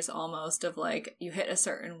triggers almost of like you hit a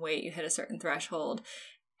certain weight, you hit a certain threshold.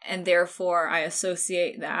 And therefore I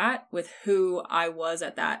associate that with who I was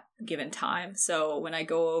at that given time. So when I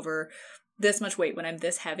go over this much weight, when I'm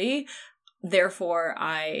this heavy, therefore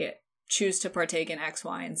I choose to partake in X,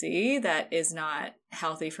 Y, and Z that is not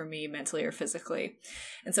healthy for me mentally or physically.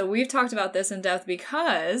 And so we've talked about this in depth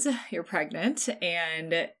because you're pregnant,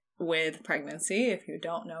 and with pregnancy, if you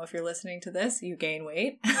don't know, if you're listening to this, you gain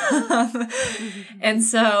weight. And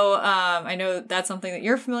so I know that's something that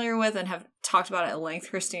you're familiar with and have talked about at length,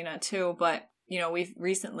 Christina, too. But, we've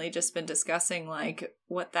recently just been discussing like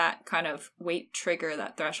what that kind of weight trigger,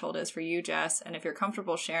 that threshold is for you, Jess. And if you're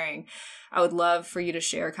comfortable sharing, I would love for you to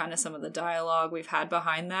share kind of some of the dialogue we've had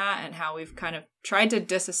behind that and how we've kind of tried to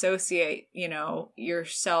disassociate,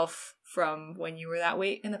 yourself from when you were that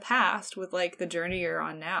weight in the past with like the journey you're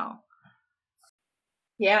on now.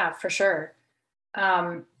 Yeah, for sure.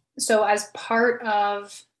 So as part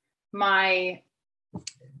of my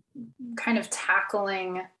kind of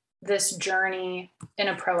tackling this journey in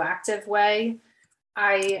a proactive way,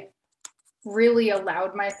 I really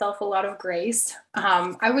allowed myself a lot of grace.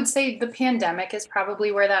 I would say the pandemic is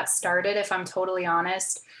probably where that started, if I'm totally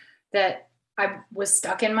honest, that I was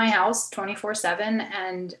stuck in my house 24/7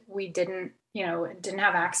 and we didn't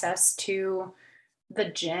have access to the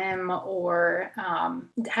gym or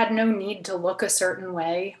had no need to look a certain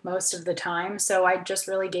way most of the time. So I just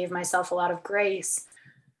really gave myself a lot of grace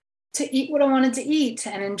to eat what I wanted to eat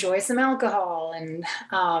and enjoy some alcohol and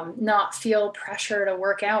not feel pressure to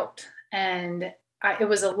work out. And it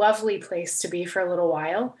was a lovely place to be for a little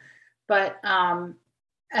while. But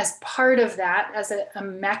as part of that, as a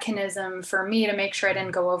mechanism for me to make sure I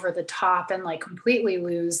didn't go over the top and like completely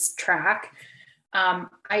lose track,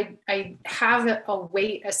 I have a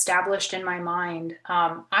weight established in my mind.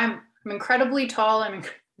 I'm incredibly tall. I'm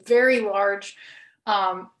very large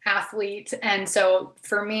athlete. And so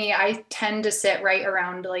for me, I tend to sit right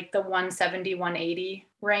around like the 170, 180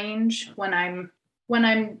 range when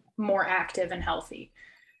I'm more active and healthy.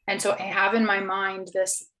 And so I have in my mind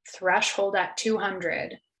this threshold at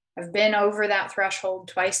 200. I've been over that threshold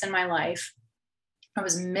twice in my life. I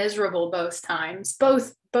was miserable both times,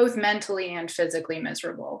 both mentally and physically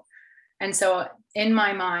miserable. And so in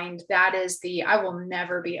my mind, that is I will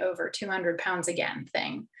never be over 200 pounds again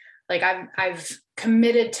thing. Like I've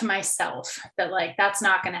committed to myself that like, that's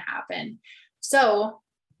not going to happen. So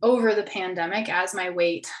over the pandemic, as my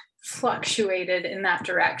weight fluctuated in that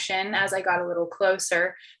direction, as I got a little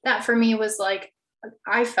closer, that for me was like,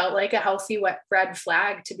 I felt like a healthy red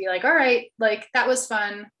flag to be like, all right, like that was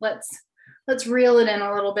fun. Let's reel it in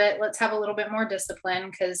a little bit. Let's have a little bit more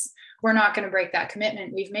discipline because we're not going to break that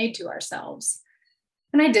commitment we've made to ourselves.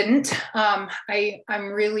 And I didn't.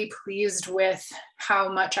 I'm really pleased with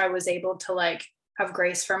how much I was able to like have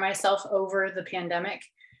grace for myself over the pandemic,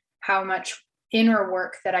 how much inner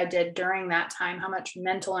work that I did during that time, how much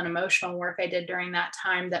mental and emotional work I did during that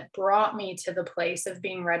time that brought me to the place of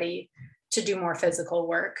being ready to do more physical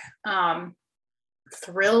work.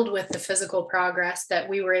 Thrilled with the physical progress that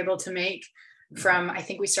we were able to make from, I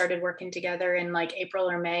think we started working together in like April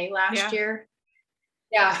or May last year.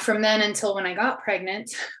 Yeah, from then until when I got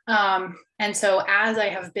pregnant. And so as I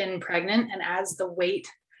have been pregnant and as the weight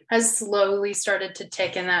has slowly started to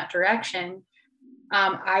tick in that direction,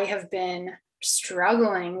 I have been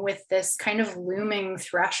struggling with this kind of looming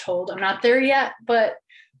threshold. I'm not there yet, but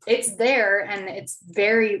it's there and it's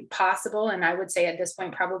very possible. And I would say at this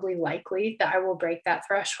point, probably likely that I will break that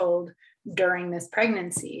threshold during this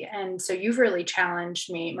pregnancy. And so you've really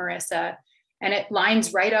challenged me, Marissa, and it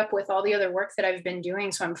lines right up with all the other work that I've been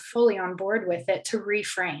doing. So I'm fully on board with it to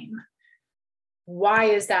reframe. Why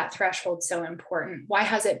is that threshold so important? Why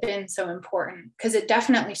has it been so important? Because it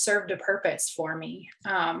definitely served a purpose for me.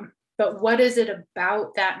 But what is it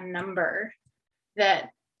about that number that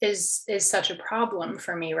is such a problem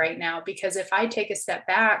for me right now, because if I take a step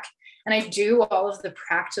back and I do all of the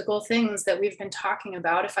practical things that we've been talking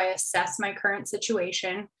about, if I assess my current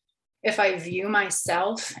situation, if I view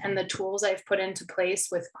myself and the tools I've put into place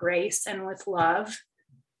with grace and with love,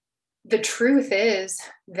 the truth is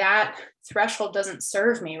that threshold doesn't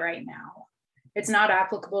serve me right now. It's not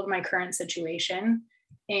applicable to my current situation.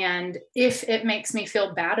 And if it makes me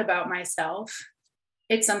feel bad about myself,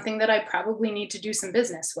 it's something that I probably need to do some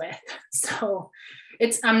business with. So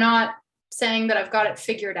I'm not saying that I've got it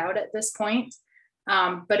figured out at this point,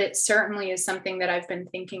 but it certainly is something that I've been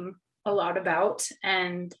thinking a lot about.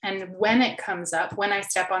 And when it comes up, when I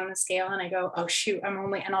step on the scale and I go, oh shoot,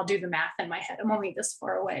 and I'll do the math in my head, I'm only this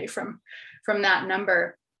far away from that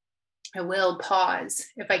number, I will pause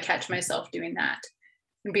if I catch myself doing that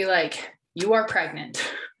and be like, you are pregnant.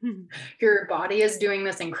 Your body is doing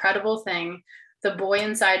this incredible thing. The boy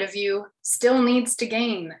inside of you still needs to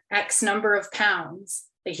gain X number of pounds.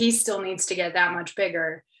 Like, he still needs to get that much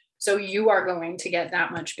bigger. So you are going to get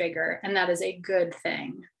that much bigger. And that is a good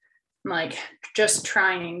thing. Like, just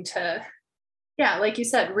trying to, yeah, like you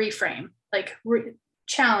said, reframe, like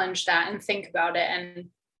challenge that and think about it, and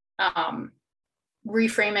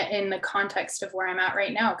reframe it in the context of where I'm at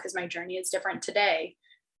right now, because my journey is different today.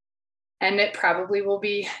 And it probably will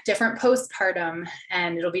be different postpartum,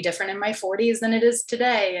 and it'll be different in my 40s than it is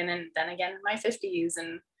today. And then again in my 50s.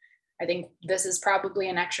 And I think this is probably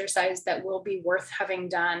an exercise that will be worth having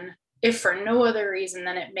done, if for no other reason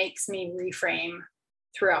than it makes me reframe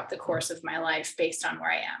throughout the course of my life based on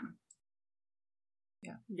where I am.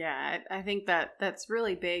 Yeah, I think that's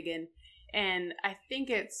really big. And I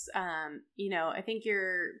think it's, I think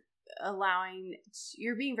you're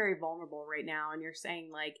being very vulnerable right now. And you're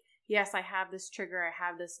saying, like, yes, I have this trigger, I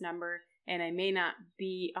have this number, and I may not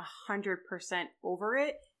be 100% over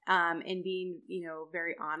it, and being,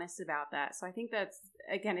 very honest about that. So I think that's,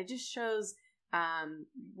 again, it just shows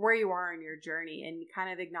where you are in your journey, and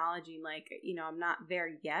kind of acknowledging, like, I'm not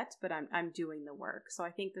there yet, but I'm doing the work. So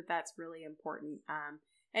I think that's really important.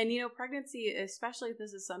 And pregnancy, especially if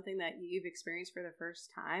this is something that you've experienced for the first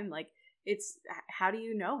time, like, it's, how do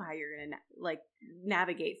you know how you're going to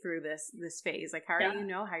navigate through this phase? Like, how do you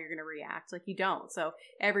know how you're going to react? Like, you don't. So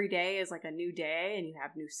every day is like a new day, and you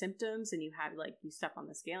have new symptoms, and you have, like, you step on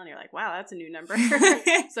the scale and you're like, wow, that's a new number.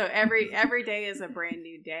 So every day is a brand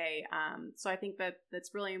new day. So I think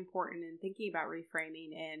that's really important in thinking about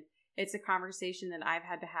reframing. And it's a conversation that I've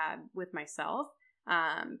had to have with myself.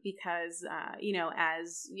 Because,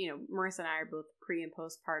 as, Marissa and I are both pre and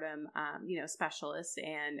postpartum, specialists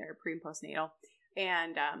or pre and postnatal.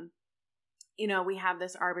 And, we have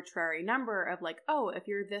this arbitrary number of, like, oh, if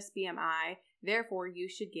you're this BMI, therefore you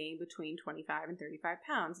should gain between 25 and 35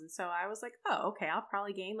 pounds. And so I was like, oh, okay, I'll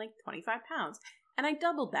probably gain like 25 pounds. And I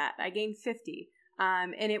doubled that. I gained 50.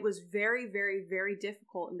 And it was very, very, very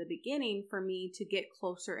difficult in the beginning for me to get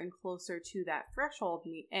closer and closer to that threshold,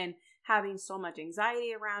 and having so much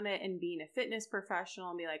anxiety around it, and being a fitness professional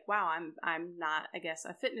and be like, wow, I'm not, I guess,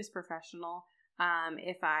 a fitness professional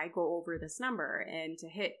if I go over this number. And to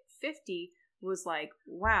hit 50 was like,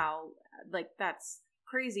 wow, like, that's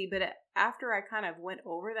crazy. But after I kind of went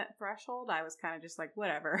over that threshold, I was kind of just like,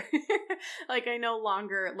 whatever. Like, I no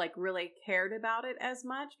longer, like, really cared about it as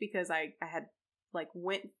much, because I had, like,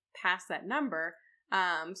 went past that number.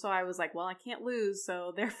 So I was like, well, I can't lose.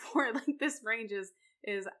 So therefore, like, this range is,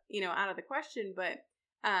 out of the question. But,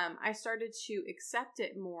 I started to accept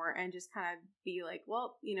it more and just kind of be like,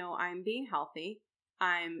 well, I'm being healthy.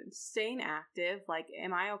 I'm staying active. Like,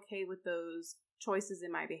 am I okay with those choices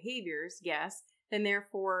in my behaviors? Yes. Then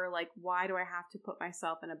therefore, like, why do I have to put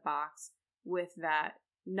myself in a box with that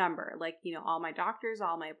number? Like, all my doctors,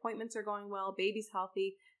 all my appointments are going well, baby's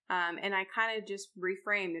healthy. And I kind of just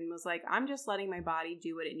reframed and was like, I'm just letting my body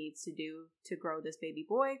do what it needs to do to grow this baby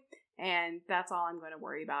boy. And that's all I'm going to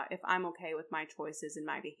worry about if I'm okay with my choices and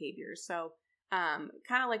my behaviors. So kind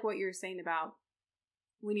of like what you're saying about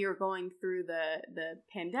when you were going through the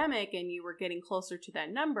pandemic and you were getting closer to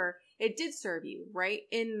that number, it did serve you, right,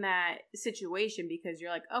 in that situation, because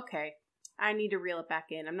you're like, okay, I need to reel it back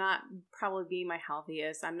in. I'm not probably being my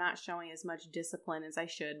healthiest. I'm not showing as much discipline as I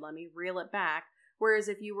should. Let me reel it back. Whereas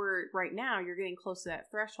if you were right now, you're getting close to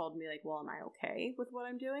that threshold and be like, well, am I okay with what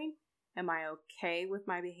I'm doing? Am I okay with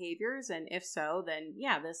my behaviors? And if so, then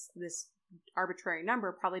yeah, this arbitrary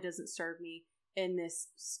number probably doesn't serve me in this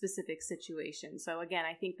specific situation. So again,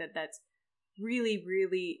 I think that's really,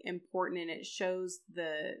 really important, and it shows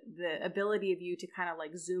the ability of you to kind of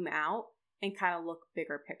like zoom out and kind of look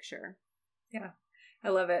bigger picture. Yeah. I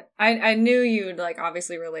love it. I knew you'd like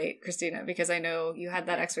obviously relate, Christina, because I know you had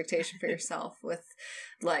that expectation for yourself with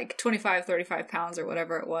like 25, 35 pounds or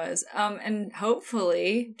whatever it was. And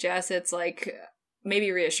hopefully, Jess, it's like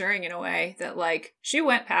maybe reassuring in a way that like she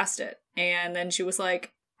went past it and then she was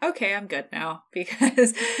like, okay, I'm good now,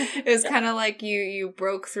 because it was kind of like you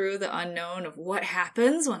broke through the unknown of what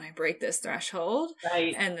happens when I break this threshold.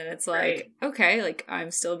 Right. And then it's like, okay, like I'm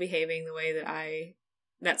still behaving the way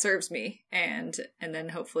that serves me, and then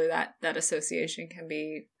hopefully that association can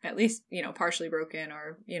be at least, you know, partially broken,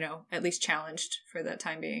 or, you know, at least challenged for that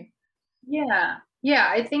time being. Yeah.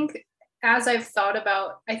 I think as I've thought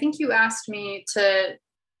about, I think you asked me to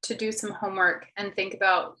do some homework and think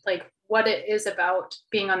about like what it is about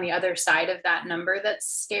being on the other side of that number that's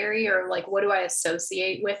scary, or like what do I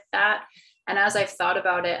associate with that. And as I've thought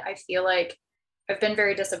about it, I feel like I've been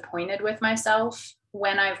very disappointed with myself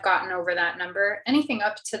when I've gotten over that number. Anything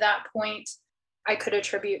up to that point, I could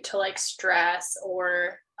attribute to like stress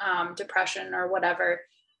or depression or whatever.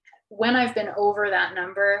 When I've been over that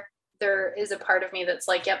number, there is a part of me that's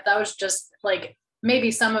like, yep, that was just like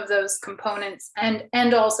maybe some of those components,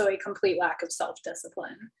 and also a complete lack of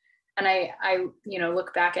self-discipline. And I you know,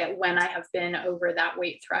 look back at when I have been over that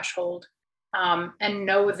weight threshold, and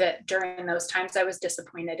know that during those times I was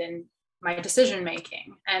disappointed in my decision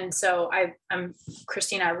making. And so I'm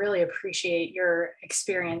Christina, I really appreciate your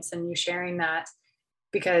experience and you sharing that,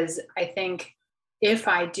 because I think if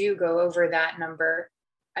I do go over that number,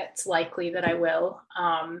 it's likely that I will.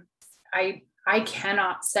 I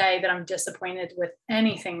cannot say that I'm disappointed with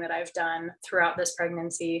anything that I've done throughout this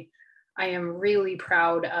pregnancy. I am really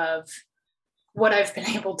proud of what I've been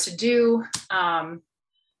able to do,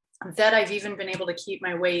 that I've even been able to keep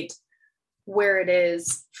my weight where it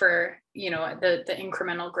is for, you know, the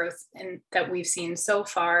incremental growth that we've seen so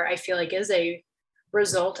far, I feel like is a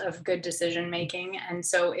result of good decision making. And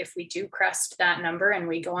so if we do crest that number and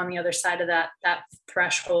we go on the other side of that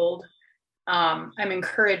threshold, I'm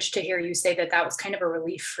encouraged to hear you say that was kind of a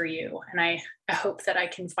relief for you. And I hope that I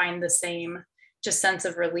can find the same just sense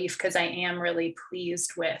of relief, because I am really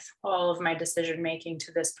pleased with all of my decision making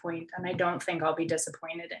to this point, and I don't think I'll be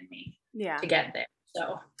disappointed in me to get there.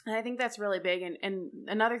 So, and I think that's really big. And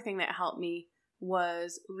another thing that helped me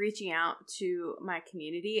was reaching out to my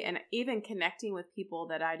community and even connecting with people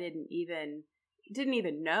that I didn't even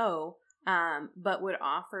know, but would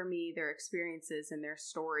offer me their experiences and their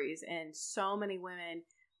stories. And so many women,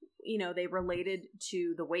 you know, they related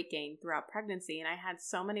to the weight gain throughout pregnancy. And I had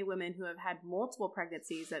so many women who have had multiple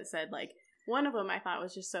pregnancies that said, like, one of them I thought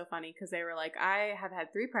was just so funny because they were like, I have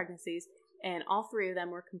had 3 pregnancies and all 3 of them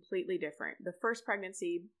were completely different. The first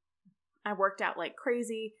pregnancy, I worked out like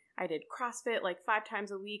crazy. I did CrossFit like 5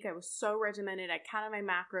 times a week. I was so regimented. I counted my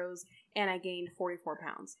macros and I gained 44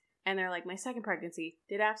 pounds. And they're like, my second pregnancy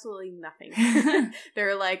did absolutely nothing.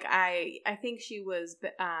 They're like, I think she was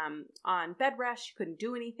on bed rest. She couldn't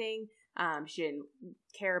do anything. She didn't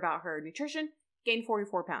care about her nutrition. Gained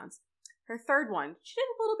 44 pounds. Her third one, she did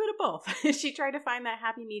a little bit of both. She tried to find that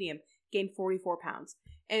happy medium. Gained 44 pounds.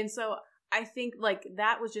 And so I think like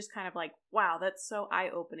that was just kind of like, wow, that's so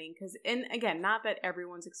eye-opening. Because, and again, not that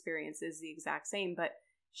everyone's experience is the exact same, but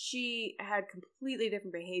she had completely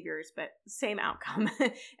different behaviors, but same outcome.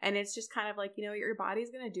 And it's just kind of like, you know, your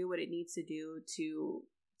body's going to do what it needs to do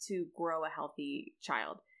to grow a healthy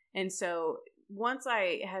child. And so once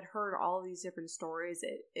I had heard all of these different stories,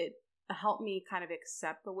 it helped me kind of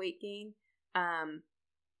accept the weight gain.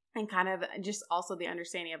 And kind of just also the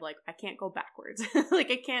understanding of like, I can't go backwards. Like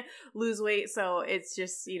I can't lose weight. So it's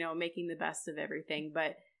just, you know, making the best of everything.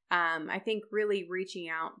 But I think really reaching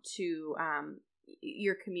out to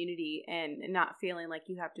your community and not feeling like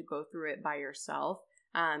you have to go through it by yourself.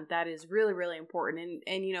 That is really, really important.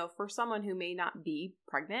 And, you know, for someone who may not be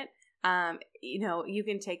pregnant, you know, you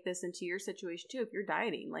can take this into your situation too. If you're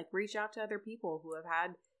dieting, like reach out to other people who have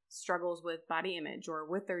had struggles with body image or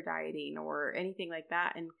with their dieting or anything like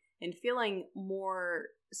that. And feeling more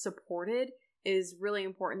supported is really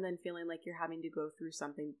important than feeling like you're having to go through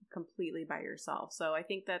something completely by yourself. So I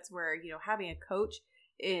think that's where, you know, having a coach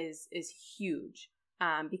is huge,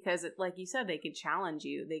 because like you said, they can challenge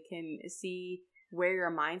you. They can see where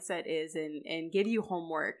your mindset is and give you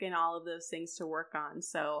homework and all of those things to work on.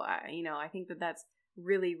 So, you know, I think that's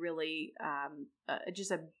really, really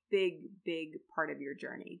just a big, big part of your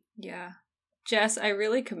journey. Yeah. Jess, I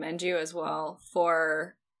really commend you as well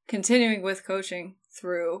for continuing with coaching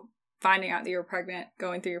through finding out that you're pregnant,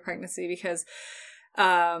 going through your pregnancy, because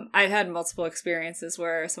I've had multiple experiences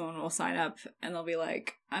where someone will sign up and they'll be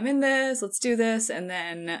like, I'm in this, let's do this. And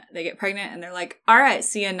then they get pregnant and they're like, all right,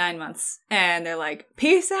 see you in 9 months. And they're like,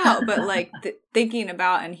 peace out. But like thinking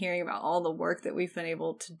about and hearing about all the work that we've been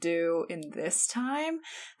able to do in this time,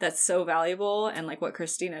 that's so valuable. And like what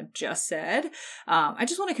Christina just said, I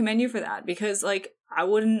just want to commend you for that, because like, I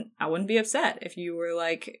wouldn't be upset if you were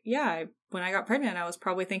like, yeah, when I got pregnant, I was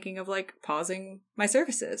probably thinking of like pausing my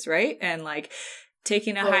services, right? And like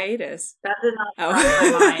taking a hiatus. That did not cross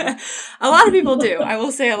my mind. A lot of people do. I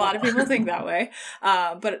will say a lot of people think that way.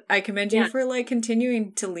 But I commend you for like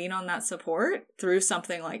continuing to lean on that support through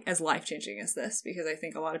something like as life-changing as this, because I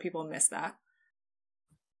think a lot of people miss that.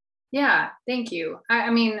 Yeah, thank you.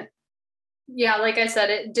 I mean, yeah, like I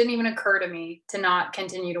said, it didn't even occur to me to not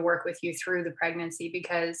continue to work with you through the pregnancy,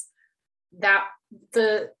 because that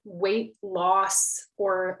the weight loss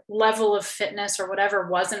or level of fitness or whatever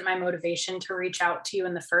wasn't my motivation to reach out to you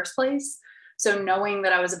in the first place. So knowing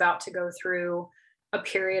that I was about to go through a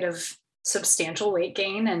period of substantial weight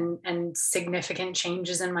gain and significant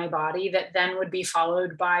changes in my body that then would be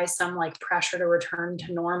followed by some like pressure to return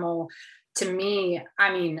to normal, to me,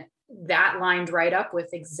 I mean, that lined right up with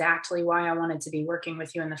exactly why I wanted to be working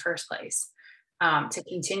with you in the first place. To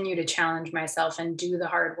continue to challenge myself and do the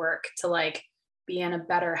hard work to like be in a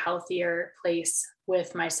better, healthier place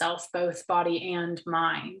with myself, both body and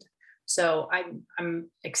mind. So I'm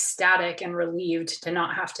ecstatic and relieved to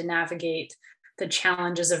not have to navigate the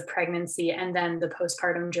challenges of pregnancy and then the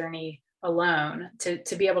postpartum journey alone.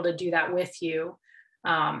 To be able to do that with you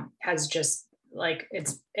has just like,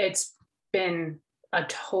 it's been a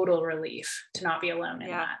total relief to not be alone in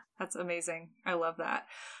that. That's amazing. I love that.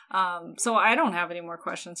 So I don't have any more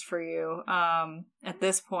questions for you at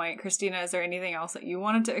this point. Christina, is there anything else that you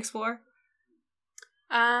wanted to explore?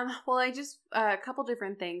 Well, I just, a couple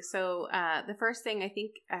different things. So, the first thing I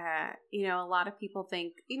think, a lot of people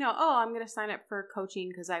think, oh, I'm going to sign up for coaching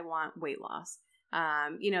because I want weight loss.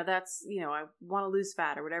 That's, I want to lose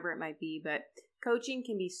fat or whatever it might be, but coaching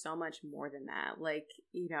can be so much more than that. Like,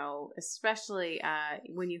 especially,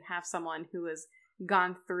 when you have someone who has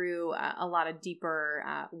gone through a lot of deeper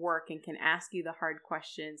work and can ask you the hard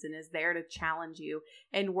questions and is there to challenge you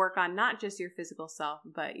and work on not just your physical self,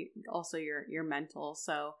 but also your mental.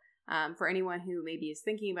 So for anyone who maybe is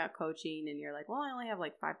thinking about coaching and you're like, well, I only have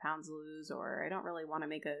like 5 pounds to lose, or I don't really want to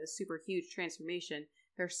make a super huge transformation,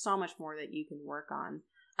 there's so much more that you can work on.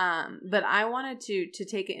 But I wanted to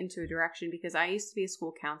take it into a direction because I used to be a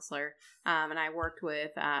school counselor, and I worked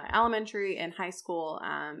with elementary and high school,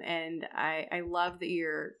 and I love that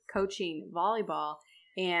you're coaching volleyball,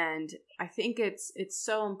 and I think it's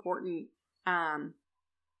so important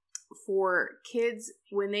for kids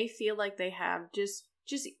when they feel like they have just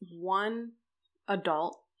one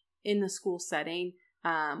adult in the school setting,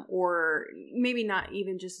 or maybe not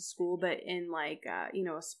even just a school, but in like a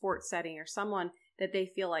sports setting or someone that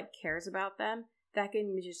they feel like cares about them, that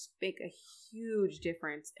can just make a huge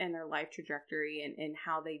difference in their life trajectory and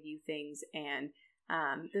how they view things. And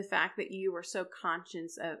the fact that you are so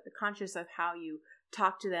conscious of how you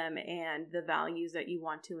talk to them and the values that you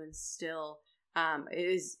want to instill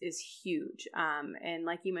is huge. And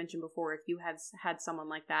like you mentioned before, if you had someone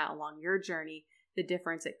like that along your journey, the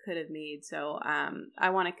difference it could have made. So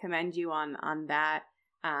I want to commend you on that.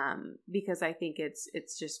 Because I think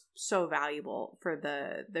it's just so valuable for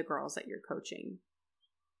the girls that you're coaching.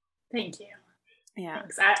 Thank you. Yeah.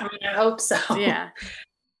 Thanks. I hope so. Yeah.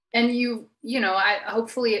 And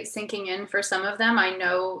hopefully it's sinking in for some of them. I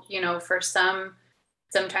know, for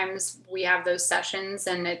sometimes we have those sessions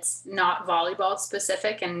and it's not volleyball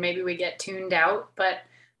specific and maybe we get tuned out, but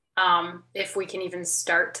if we can even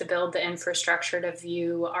start to build the infrastructure to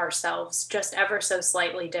view ourselves just ever so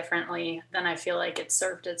slightly differently, then I feel like it's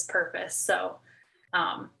served its purpose. So,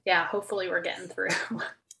 hopefully we're getting through.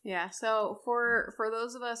 Yeah. So for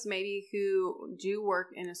those of us maybe who do work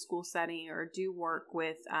in a school setting or do work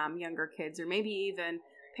with younger kids, or maybe even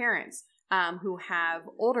parents who have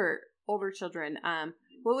older children,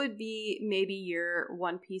 what would be maybe your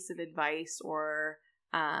one piece of advice or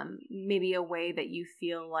maybe a way that you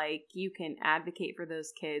feel like you can advocate for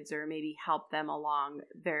those kids or maybe help them along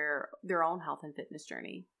their own health and fitness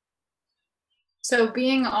journey? So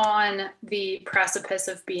being on the precipice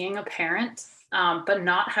of being a parent, but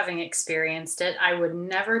not having experienced it, I would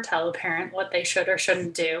never tell a parent what they should or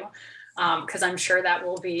shouldn't do, because I'm sure that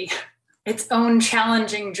will be its own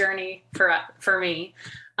challenging journey for me.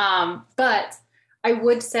 But I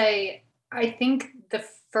would say, I think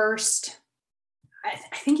I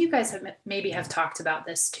think you guys have talked about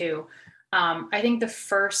this too. I think the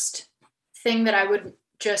first thing that I would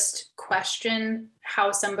just question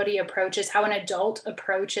how somebody approaches, how an adult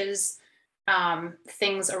approaches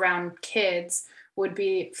things around kids would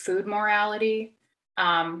be food morality.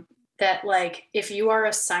 That like, if you are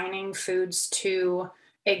assigning foods to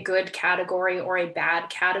a good category or a bad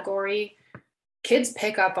category, kids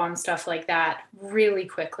pick up on stuff like that really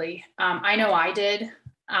quickly. I know I did.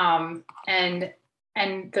 And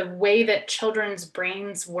the way that children's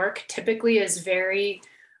brains work typically is very,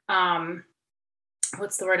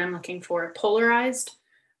 what's the word I'm looking for? Polarized.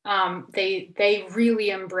 They really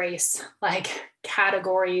embrace like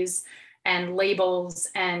categories and labels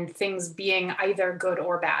and things being either good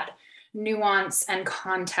or bad. Nuance and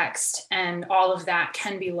context and all of that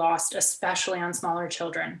can be lost, especially on smaller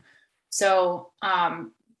children. So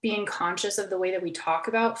being conscious of the way that we talk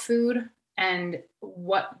about food and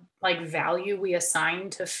what like value we assign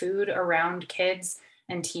to food around kids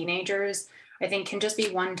and teenagers, I think can just be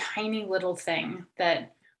one tiny little thing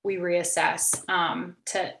that we reassess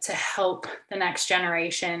to help the next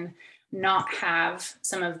generation not have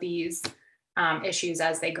some of these issues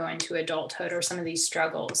as they go into adulthood, or some of these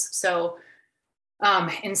struggles. So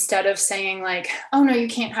instead of saying like, oh no, you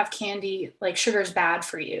can't have candy, like sugar's bad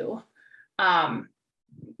for you,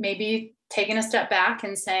 maybe taking a step back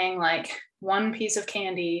and saying like, one piece of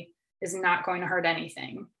candy is not going to hurt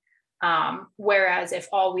anything. Whereas if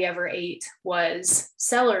all we ever ate was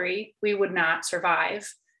celery, we would not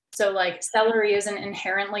survive. So like, celery isn't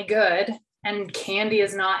inherently good and candy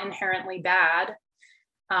is not inherently bad.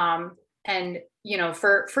 And you know,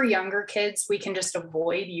 for younger kids, we can just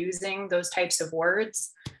avoid using those types of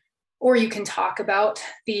words, or you can talk about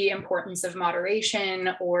the importance of moderation,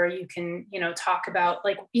 or you can, you know, talk about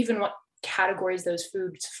like even what categories those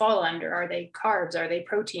foods fall under. Are they carbs? Are they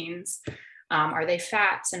proteins? Are they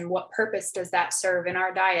fats? And what purpose does that serve in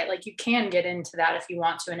our diet? Like, you can get into that if you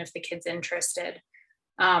want to, and if the kid's interested.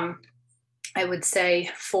 I would say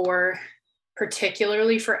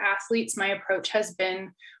particularly for athletes, my approach has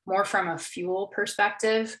been more from a fuel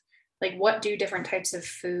perspective. Like, what do different types of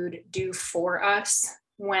food do for us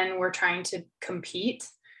when we're trying to compete?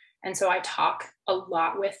 And so I talk a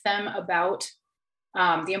lot with them about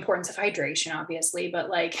the importance of hydration, obviously, but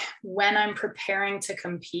like, when I'm preparing to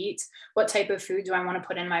compete, what type of food do I want to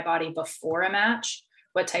put in my body before a match?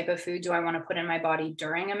 What type of food do I want to put in my body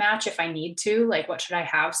during a match if I need to? Like, what should I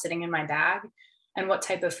have sitting in my bag? And what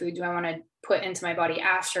type of food do I want to put into my body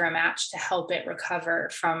after a match to help it recover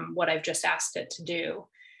from what I've just asked it to do?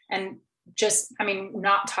 And just, I mean,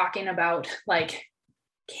 not talking about like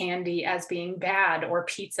candy as being bad or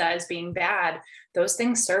pizza as being bad. Those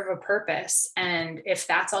things serve a purpose. And if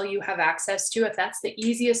that's all you have access to, if that's the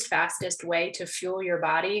easiest, fastest way to fuel your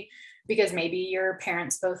body, because maybe your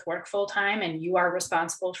parents both work full time and you are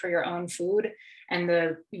responsible for your own food,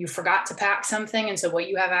 and you forgot to pack something, and so what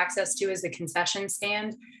you have access to is the concession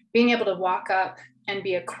stand, being able to walk up and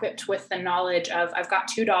be equipped with the knowledge of, I've got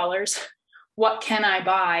 $2. What can I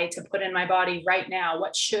buy to put in my body right now?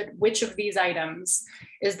 Which of these items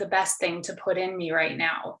is the best thing to put in me right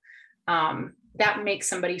now? That makes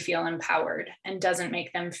somebody feel empowered and doesn't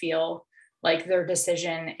make them feel like their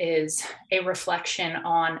decision is a reflection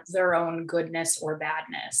on their own goodness or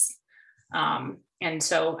badness. And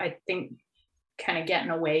so I think kind of getting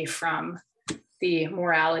away from the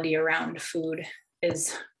morality around food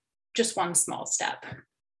is just one small step.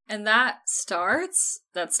 And that starts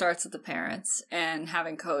with the parents, and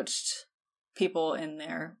having coached people in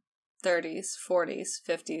their 30s, 40s,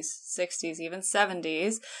 50s, 60s, even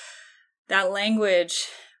 70s, that language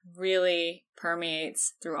really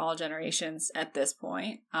permeates through all generations at this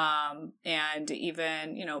point. And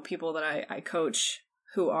even, you know, people that I coach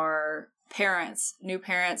who are parents, new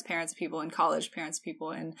parents, parents of people in college, parents of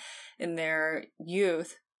people in their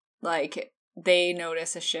youth, like, they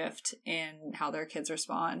notice a shift in how their kids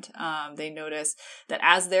respond. They notice that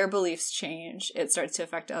as their beliefs change, it starts to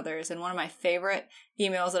affect others. And one of my favorite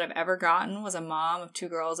emails that I've ever gotten was a mom of two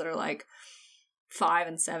girls that are like 5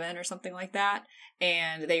 and 7 or something like that.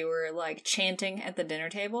 And they were like chanting at the dinner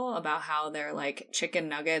table about how their like chicken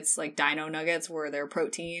nuggets, like dino nuggets, were their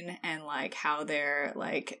protein, and like how their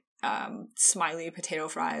like smiley potato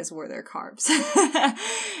fries were their carbs.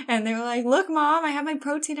 And they were like, look, Mom, I have my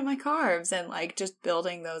protein and my carbs, and like just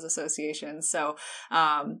building those associations. So,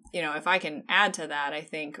 you know, if I can add to that, I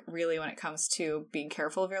think really when it comes to being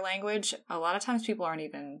careful of your language, a lot of times people aren't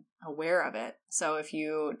even aware of it. So if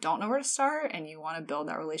you don't know where to start and you want to build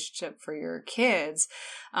that relationship for your kids,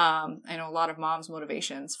 I know a lot of moms'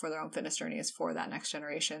 motivations for their own fitness journey is for that next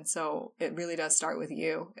generation. So it really does start with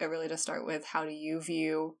you. It really does start with, how do you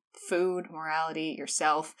view food, morality,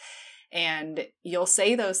 yourself, And you'll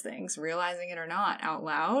say those things, realizing it or not, out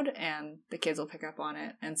loud, and the kids will pick up on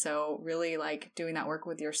it. And so really like doing that work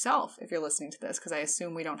with yourself if you're listening to this, because I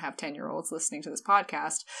assume we don't have 10-year-olds listening to this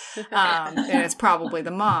podcast. And it's probably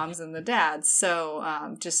the moms and the dads.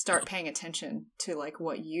 So just start paying attention to like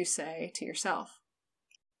what you say to yourself.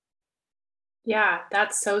 Yeah,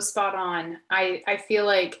 that's so spot on. I feel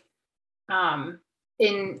like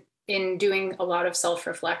in doing a lot of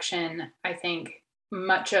self-reflection, I think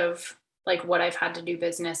much of like what I've had to do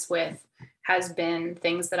business with has been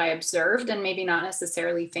things that I observed, and maybe not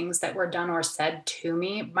necessarily things that were done or said to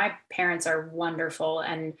me. My parents are wonderful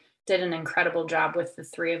and did an incredible job with the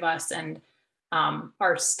three of us, and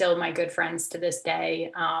are still my good friends to this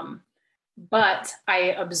day. But I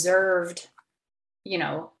observed, you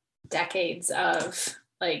know, decades of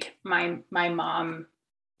like my mom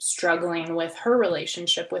struggling with her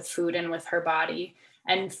relationship with food and with her body,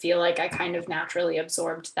 and feel like I kind of naturally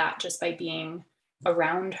absorbed that just by being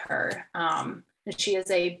around her. And she is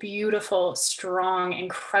a beautiful, strong,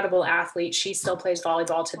 incredible athlete. She still plays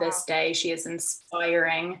volleyball to this day. She is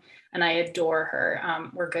inspiring and I adore her.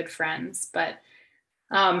 We're good friends, but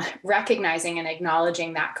recognizing and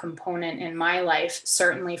acknowledging that component in my life,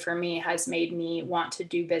 certainly for me, has made me want to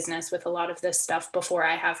do business with a lot of this stuff before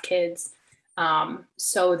I have kids,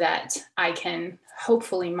 so that I can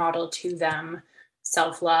hopefully model to them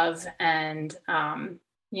self-love and,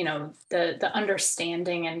 you know, the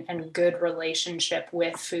understanding and good relationship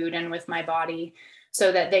with food and with my body,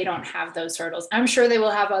 so that they don't have those hurdles. I'm sure they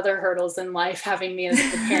will have other hurdles in life having me as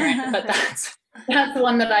a parent, but that's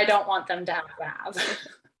one that I don't want them to have.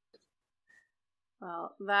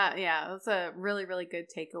 Well, that's a really, really good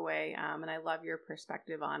takeaway. And I love your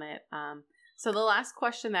perspective on it. So the last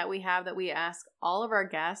question that we have that we ask all of our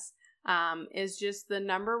guests is just the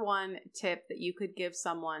number one tip that you could give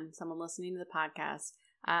someone listening to the podcast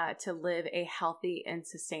to live a healthy and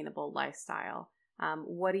sustainable lifestyle.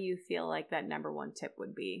 What do you feel like that number one tip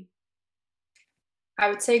would be? I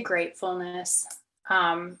would say gratefulness,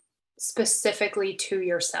 specifically to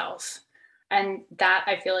yourself. And that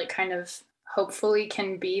I feel like kind of hopefully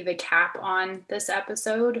can be the cap on this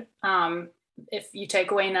episode. If you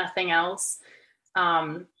take away nothing else,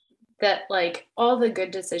 that like all the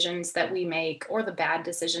good decisions that we make or the bad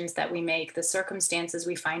decisions that we make, the circumstances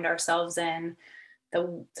we find ourselves in,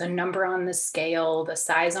 the number on the scale, the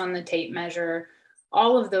size on the tape measure,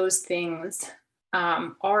 all of those things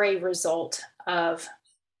are a result of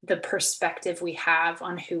the perspective we have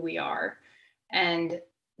on who we are. And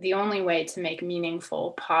the only way to make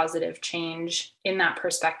meaningful, positive change in that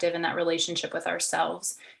perspective and that relationship with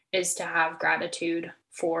ourselves is to have gratitude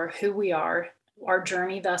for who we are, our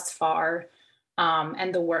journey thus far,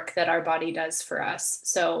 and the work that our body does for us.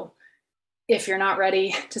 So if you're not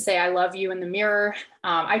ready to say, I love you in the mirror,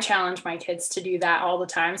 I challenge my kids to do that all the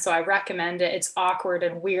time. So I recommend it. It's awkward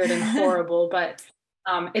and weird and horrible, but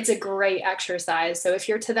it's a great exercise. So if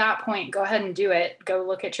you're to that point, go ahead and do it. Go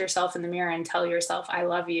look at yourself in the mirror and tell yourself, I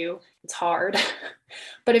love you. It's hard.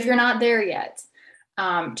 But if you're not there yet,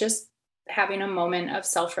 just having a moment of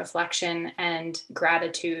self-reflection and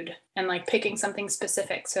gratitude and like picking something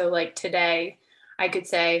specific. So like today, I could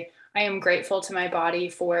say, I am grateful to my body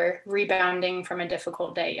for rebounding from a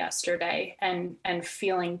difficult day yesterday and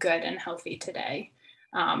feeling good and healthy today.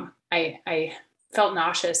 I felt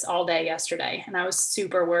nauseous all day yesterday, and I was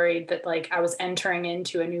super worried that like I was entering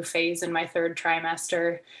into a new phase in my third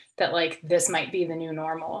trimester, that like this might be the new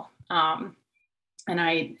normal. And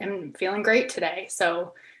I am feeling great today.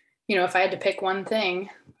 So, you know, if I had to pick one thing,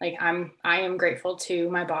 like I am grateful to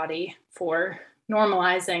my body for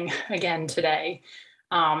normalizing again today.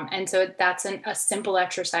 And so that's a simple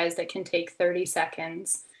exercise that can take 30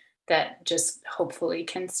 seconds that just hopefully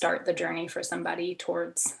can start the journey for somebody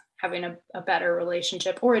towards having a better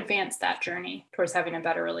relationship, or advance that journey towards having a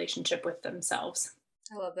better relationship with themselves.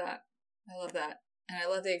 I love that. I love that. And I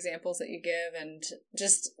love the examples that you give, and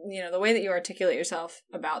just, you know, the way that you articulate yourself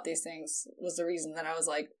about these things was the reason that I was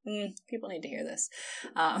like, people need to hear this.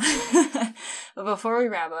 But before we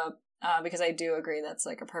wrap up, because I do agree that's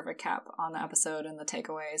like a perfect cap on the episode and the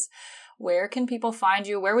takeaways, where can people find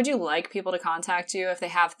you? Where would you like people to contact you if they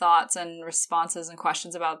have thoughts and responses and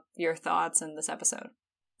questions about your thoughts in this episode?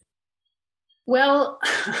 Well,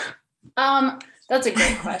 that's a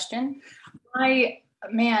great question.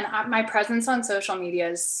 My presence on social media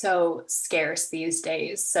is so scarce these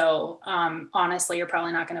days. So honestly, you're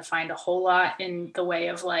probably not going to find a whole lot in the way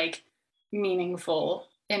of like meaningful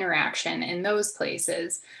interaction in those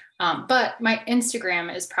places. But my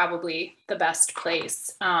Instagram is probably the best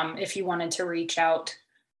place if you wanted to reach out,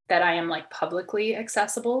 that I am like publicly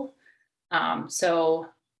accessible. So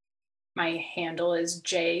My handle is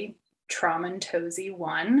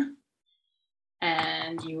Tramontozzi1,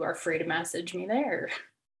 and you are free to message me there.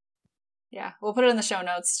 Yeah, we'll put it in the show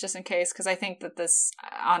notes just in case, because I think that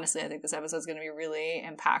honestly, I think this episode is going to be really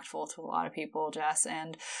impactful to a lot of people, Jess.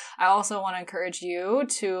 And I also want to encourage you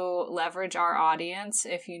to leverage our audience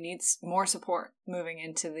if you need more support moving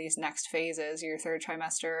into these next phases, your third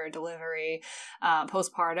trimester, delivery,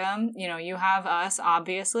 postpartum. You have us,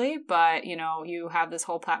 obviously, but, you have this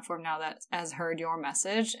whole platform now that has heard your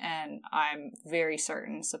message, and I'm very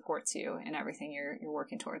certain supports you in everything you're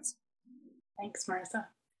working towards. Thanks, Marissa.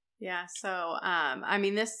 Yeah, so,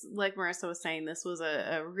 this, like Marissa was saying, this was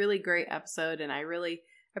a really great episode, and I really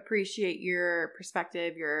appreciate your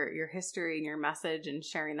perspective, your history, and your message, and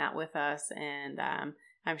sharing that with us, and I'm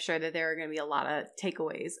sure that there are going to be a lot of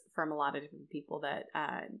takeaways from a lot of different people that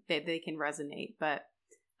they can resonate, but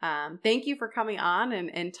thank you for coming on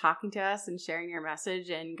and talking to us and sharing your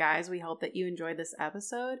message, and guys, we hope that you enjoyed this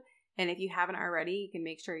episode. And if you haven't already, you can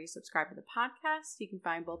make sure you subscribe to the podcast. You can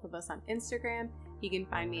find both of us on Instagram. You can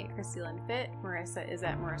find me at Christy Lynn Fit. Marissa is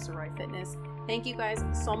at Marissa Roy Fitness. Thank you guys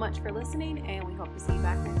so much for listening, and we hope to see you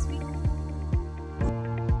back next week.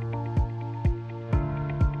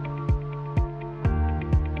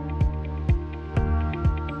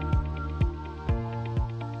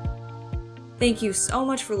 Thank you so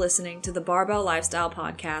much for listening to the Barbell Lifestyle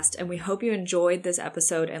Podcast, and we hope you enjoyed this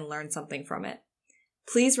episode and learned something from it.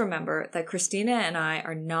 Please remember that Christina and I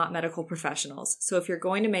are not medical professionals, so if you're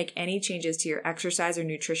going to make any changes to your exercise or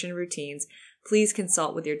nutrition routines, please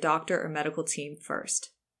consult with your doctor or medical team first.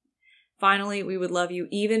 Finally, we would love you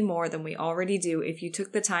even more than we already do if you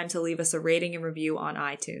took the time to leave us a rating and review on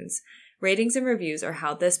iTunes. Ratings and reviews are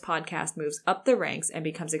how this podcast moves up the ranks and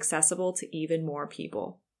becomes accessible to even more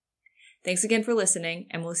people. Thanks again for listening,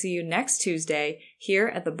 and we'll see you next Tuesday here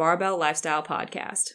at the Barbell Lifestyle Podcast.